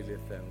really, really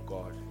thank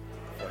God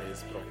for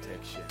His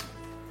protection.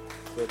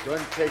 So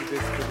don't take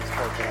these things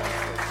for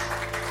granted.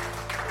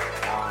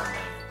 Amen.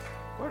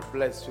 God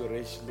bless you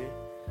richly.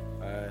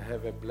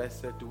 Have a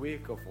blessed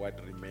week of what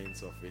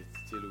remains of it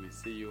till we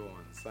see you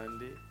on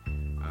Sunday.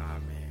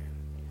 Amen.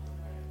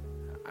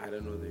 I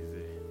don't know,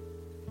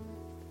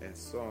 there's a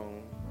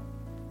song.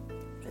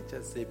 Let's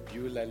just say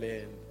Beulah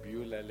Land,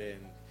 Beulah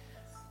Land,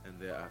 and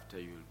thereafter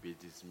you'll be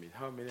dismissed.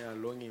 How many are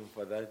longing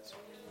for that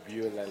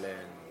Beulah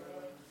Land?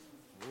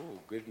 Oh,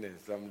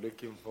 goodness, I'm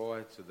looking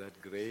forward to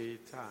that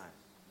great time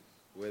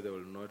where there will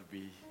not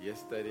be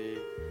yesterday,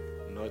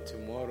 no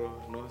tomorrow,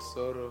 no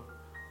sorrow,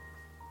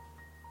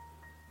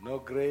 no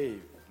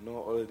grave, no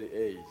old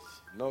age,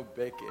 no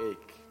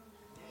backache,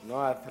 no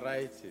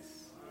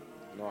arthritis,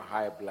 no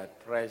high blood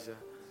pressure.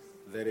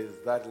 There is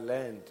that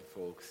land,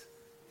 folks.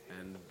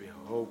 And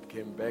Hope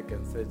came back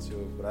and said to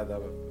Brother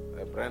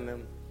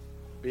Branham,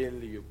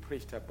 Bill, you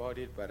preached about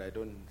it, but I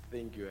don't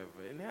think you have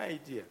any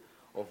idea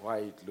of why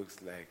it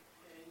looks like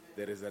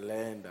there is a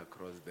land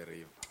across the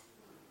river.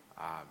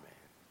 Amen.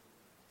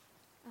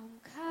 I'm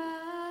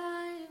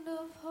kind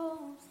of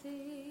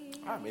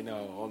homesick. I'm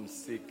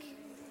homesick.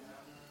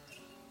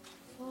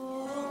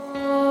 For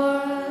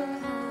a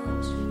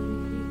country.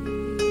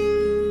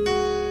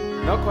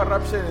 No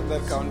corruption in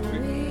that country.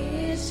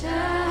 Which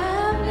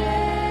I've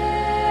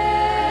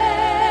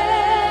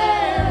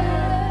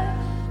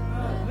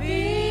never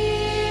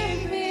been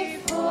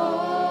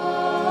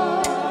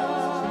before.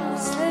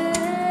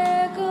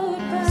 Say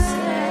goodbye.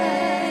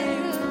 Say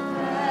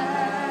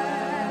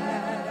goodbye.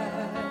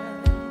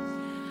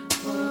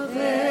 For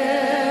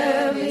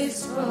there is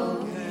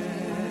spoken.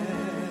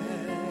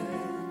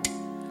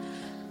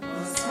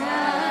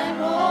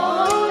 Time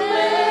on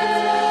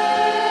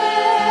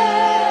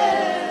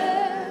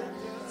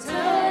earth,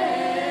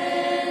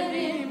 time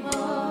in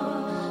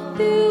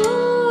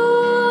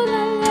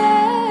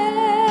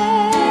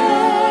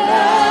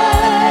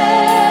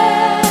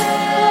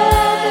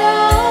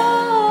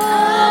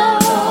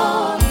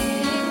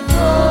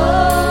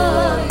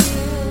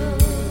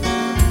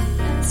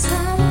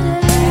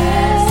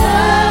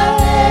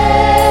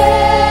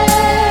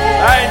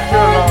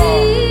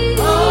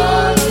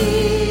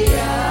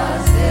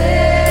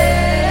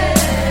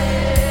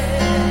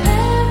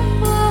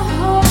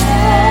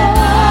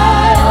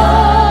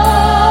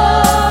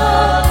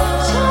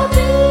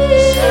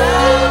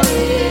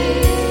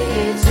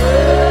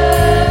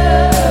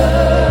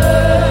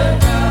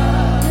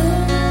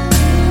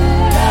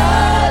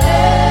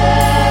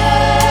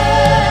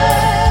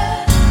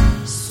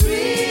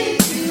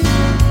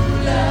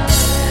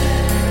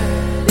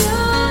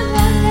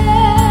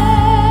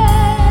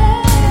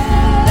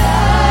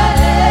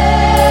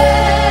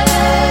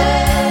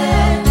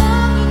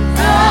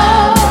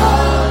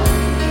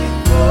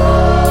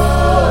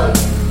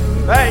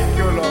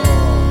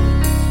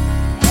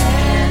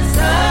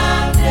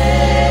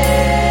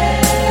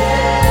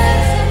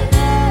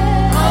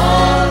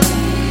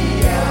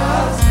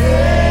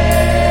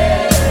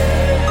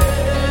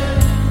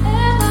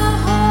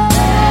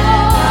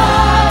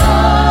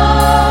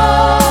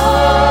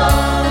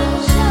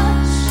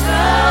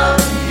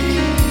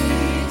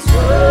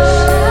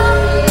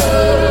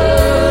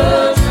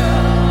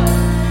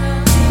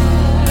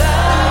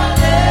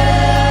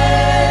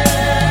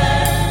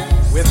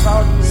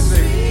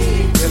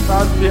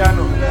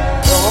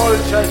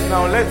church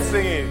now, let's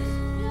sing it.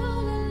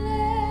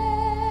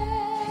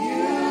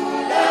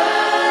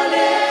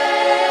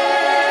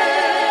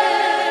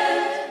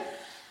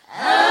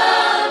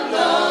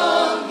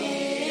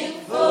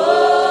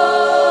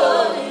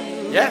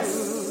 Yes.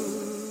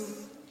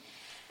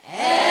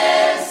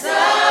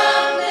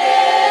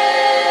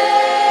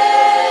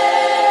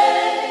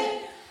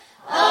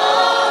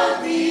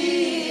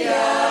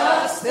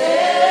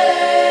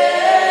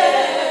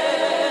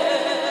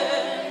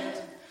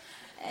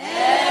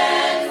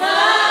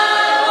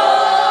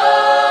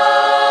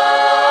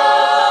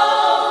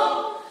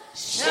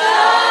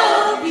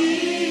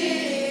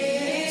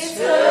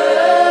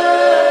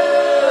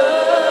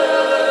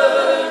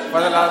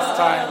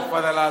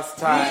 For the last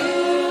time.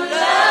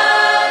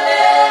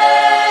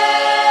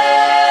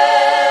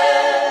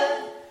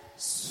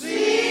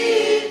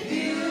 Sweet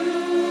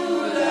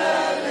Beulah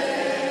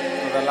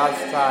land. For the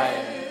last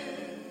time.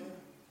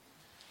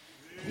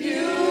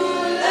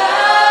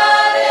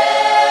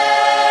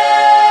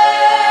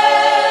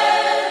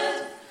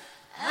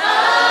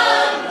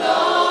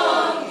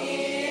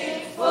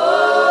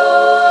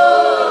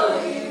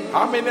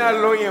 How many are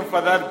longing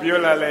for that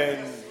Beulah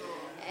land?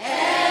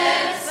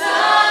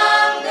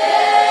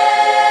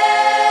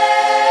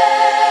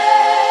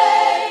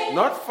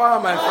 Not far,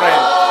 my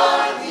friend.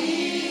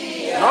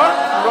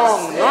 Not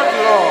long, not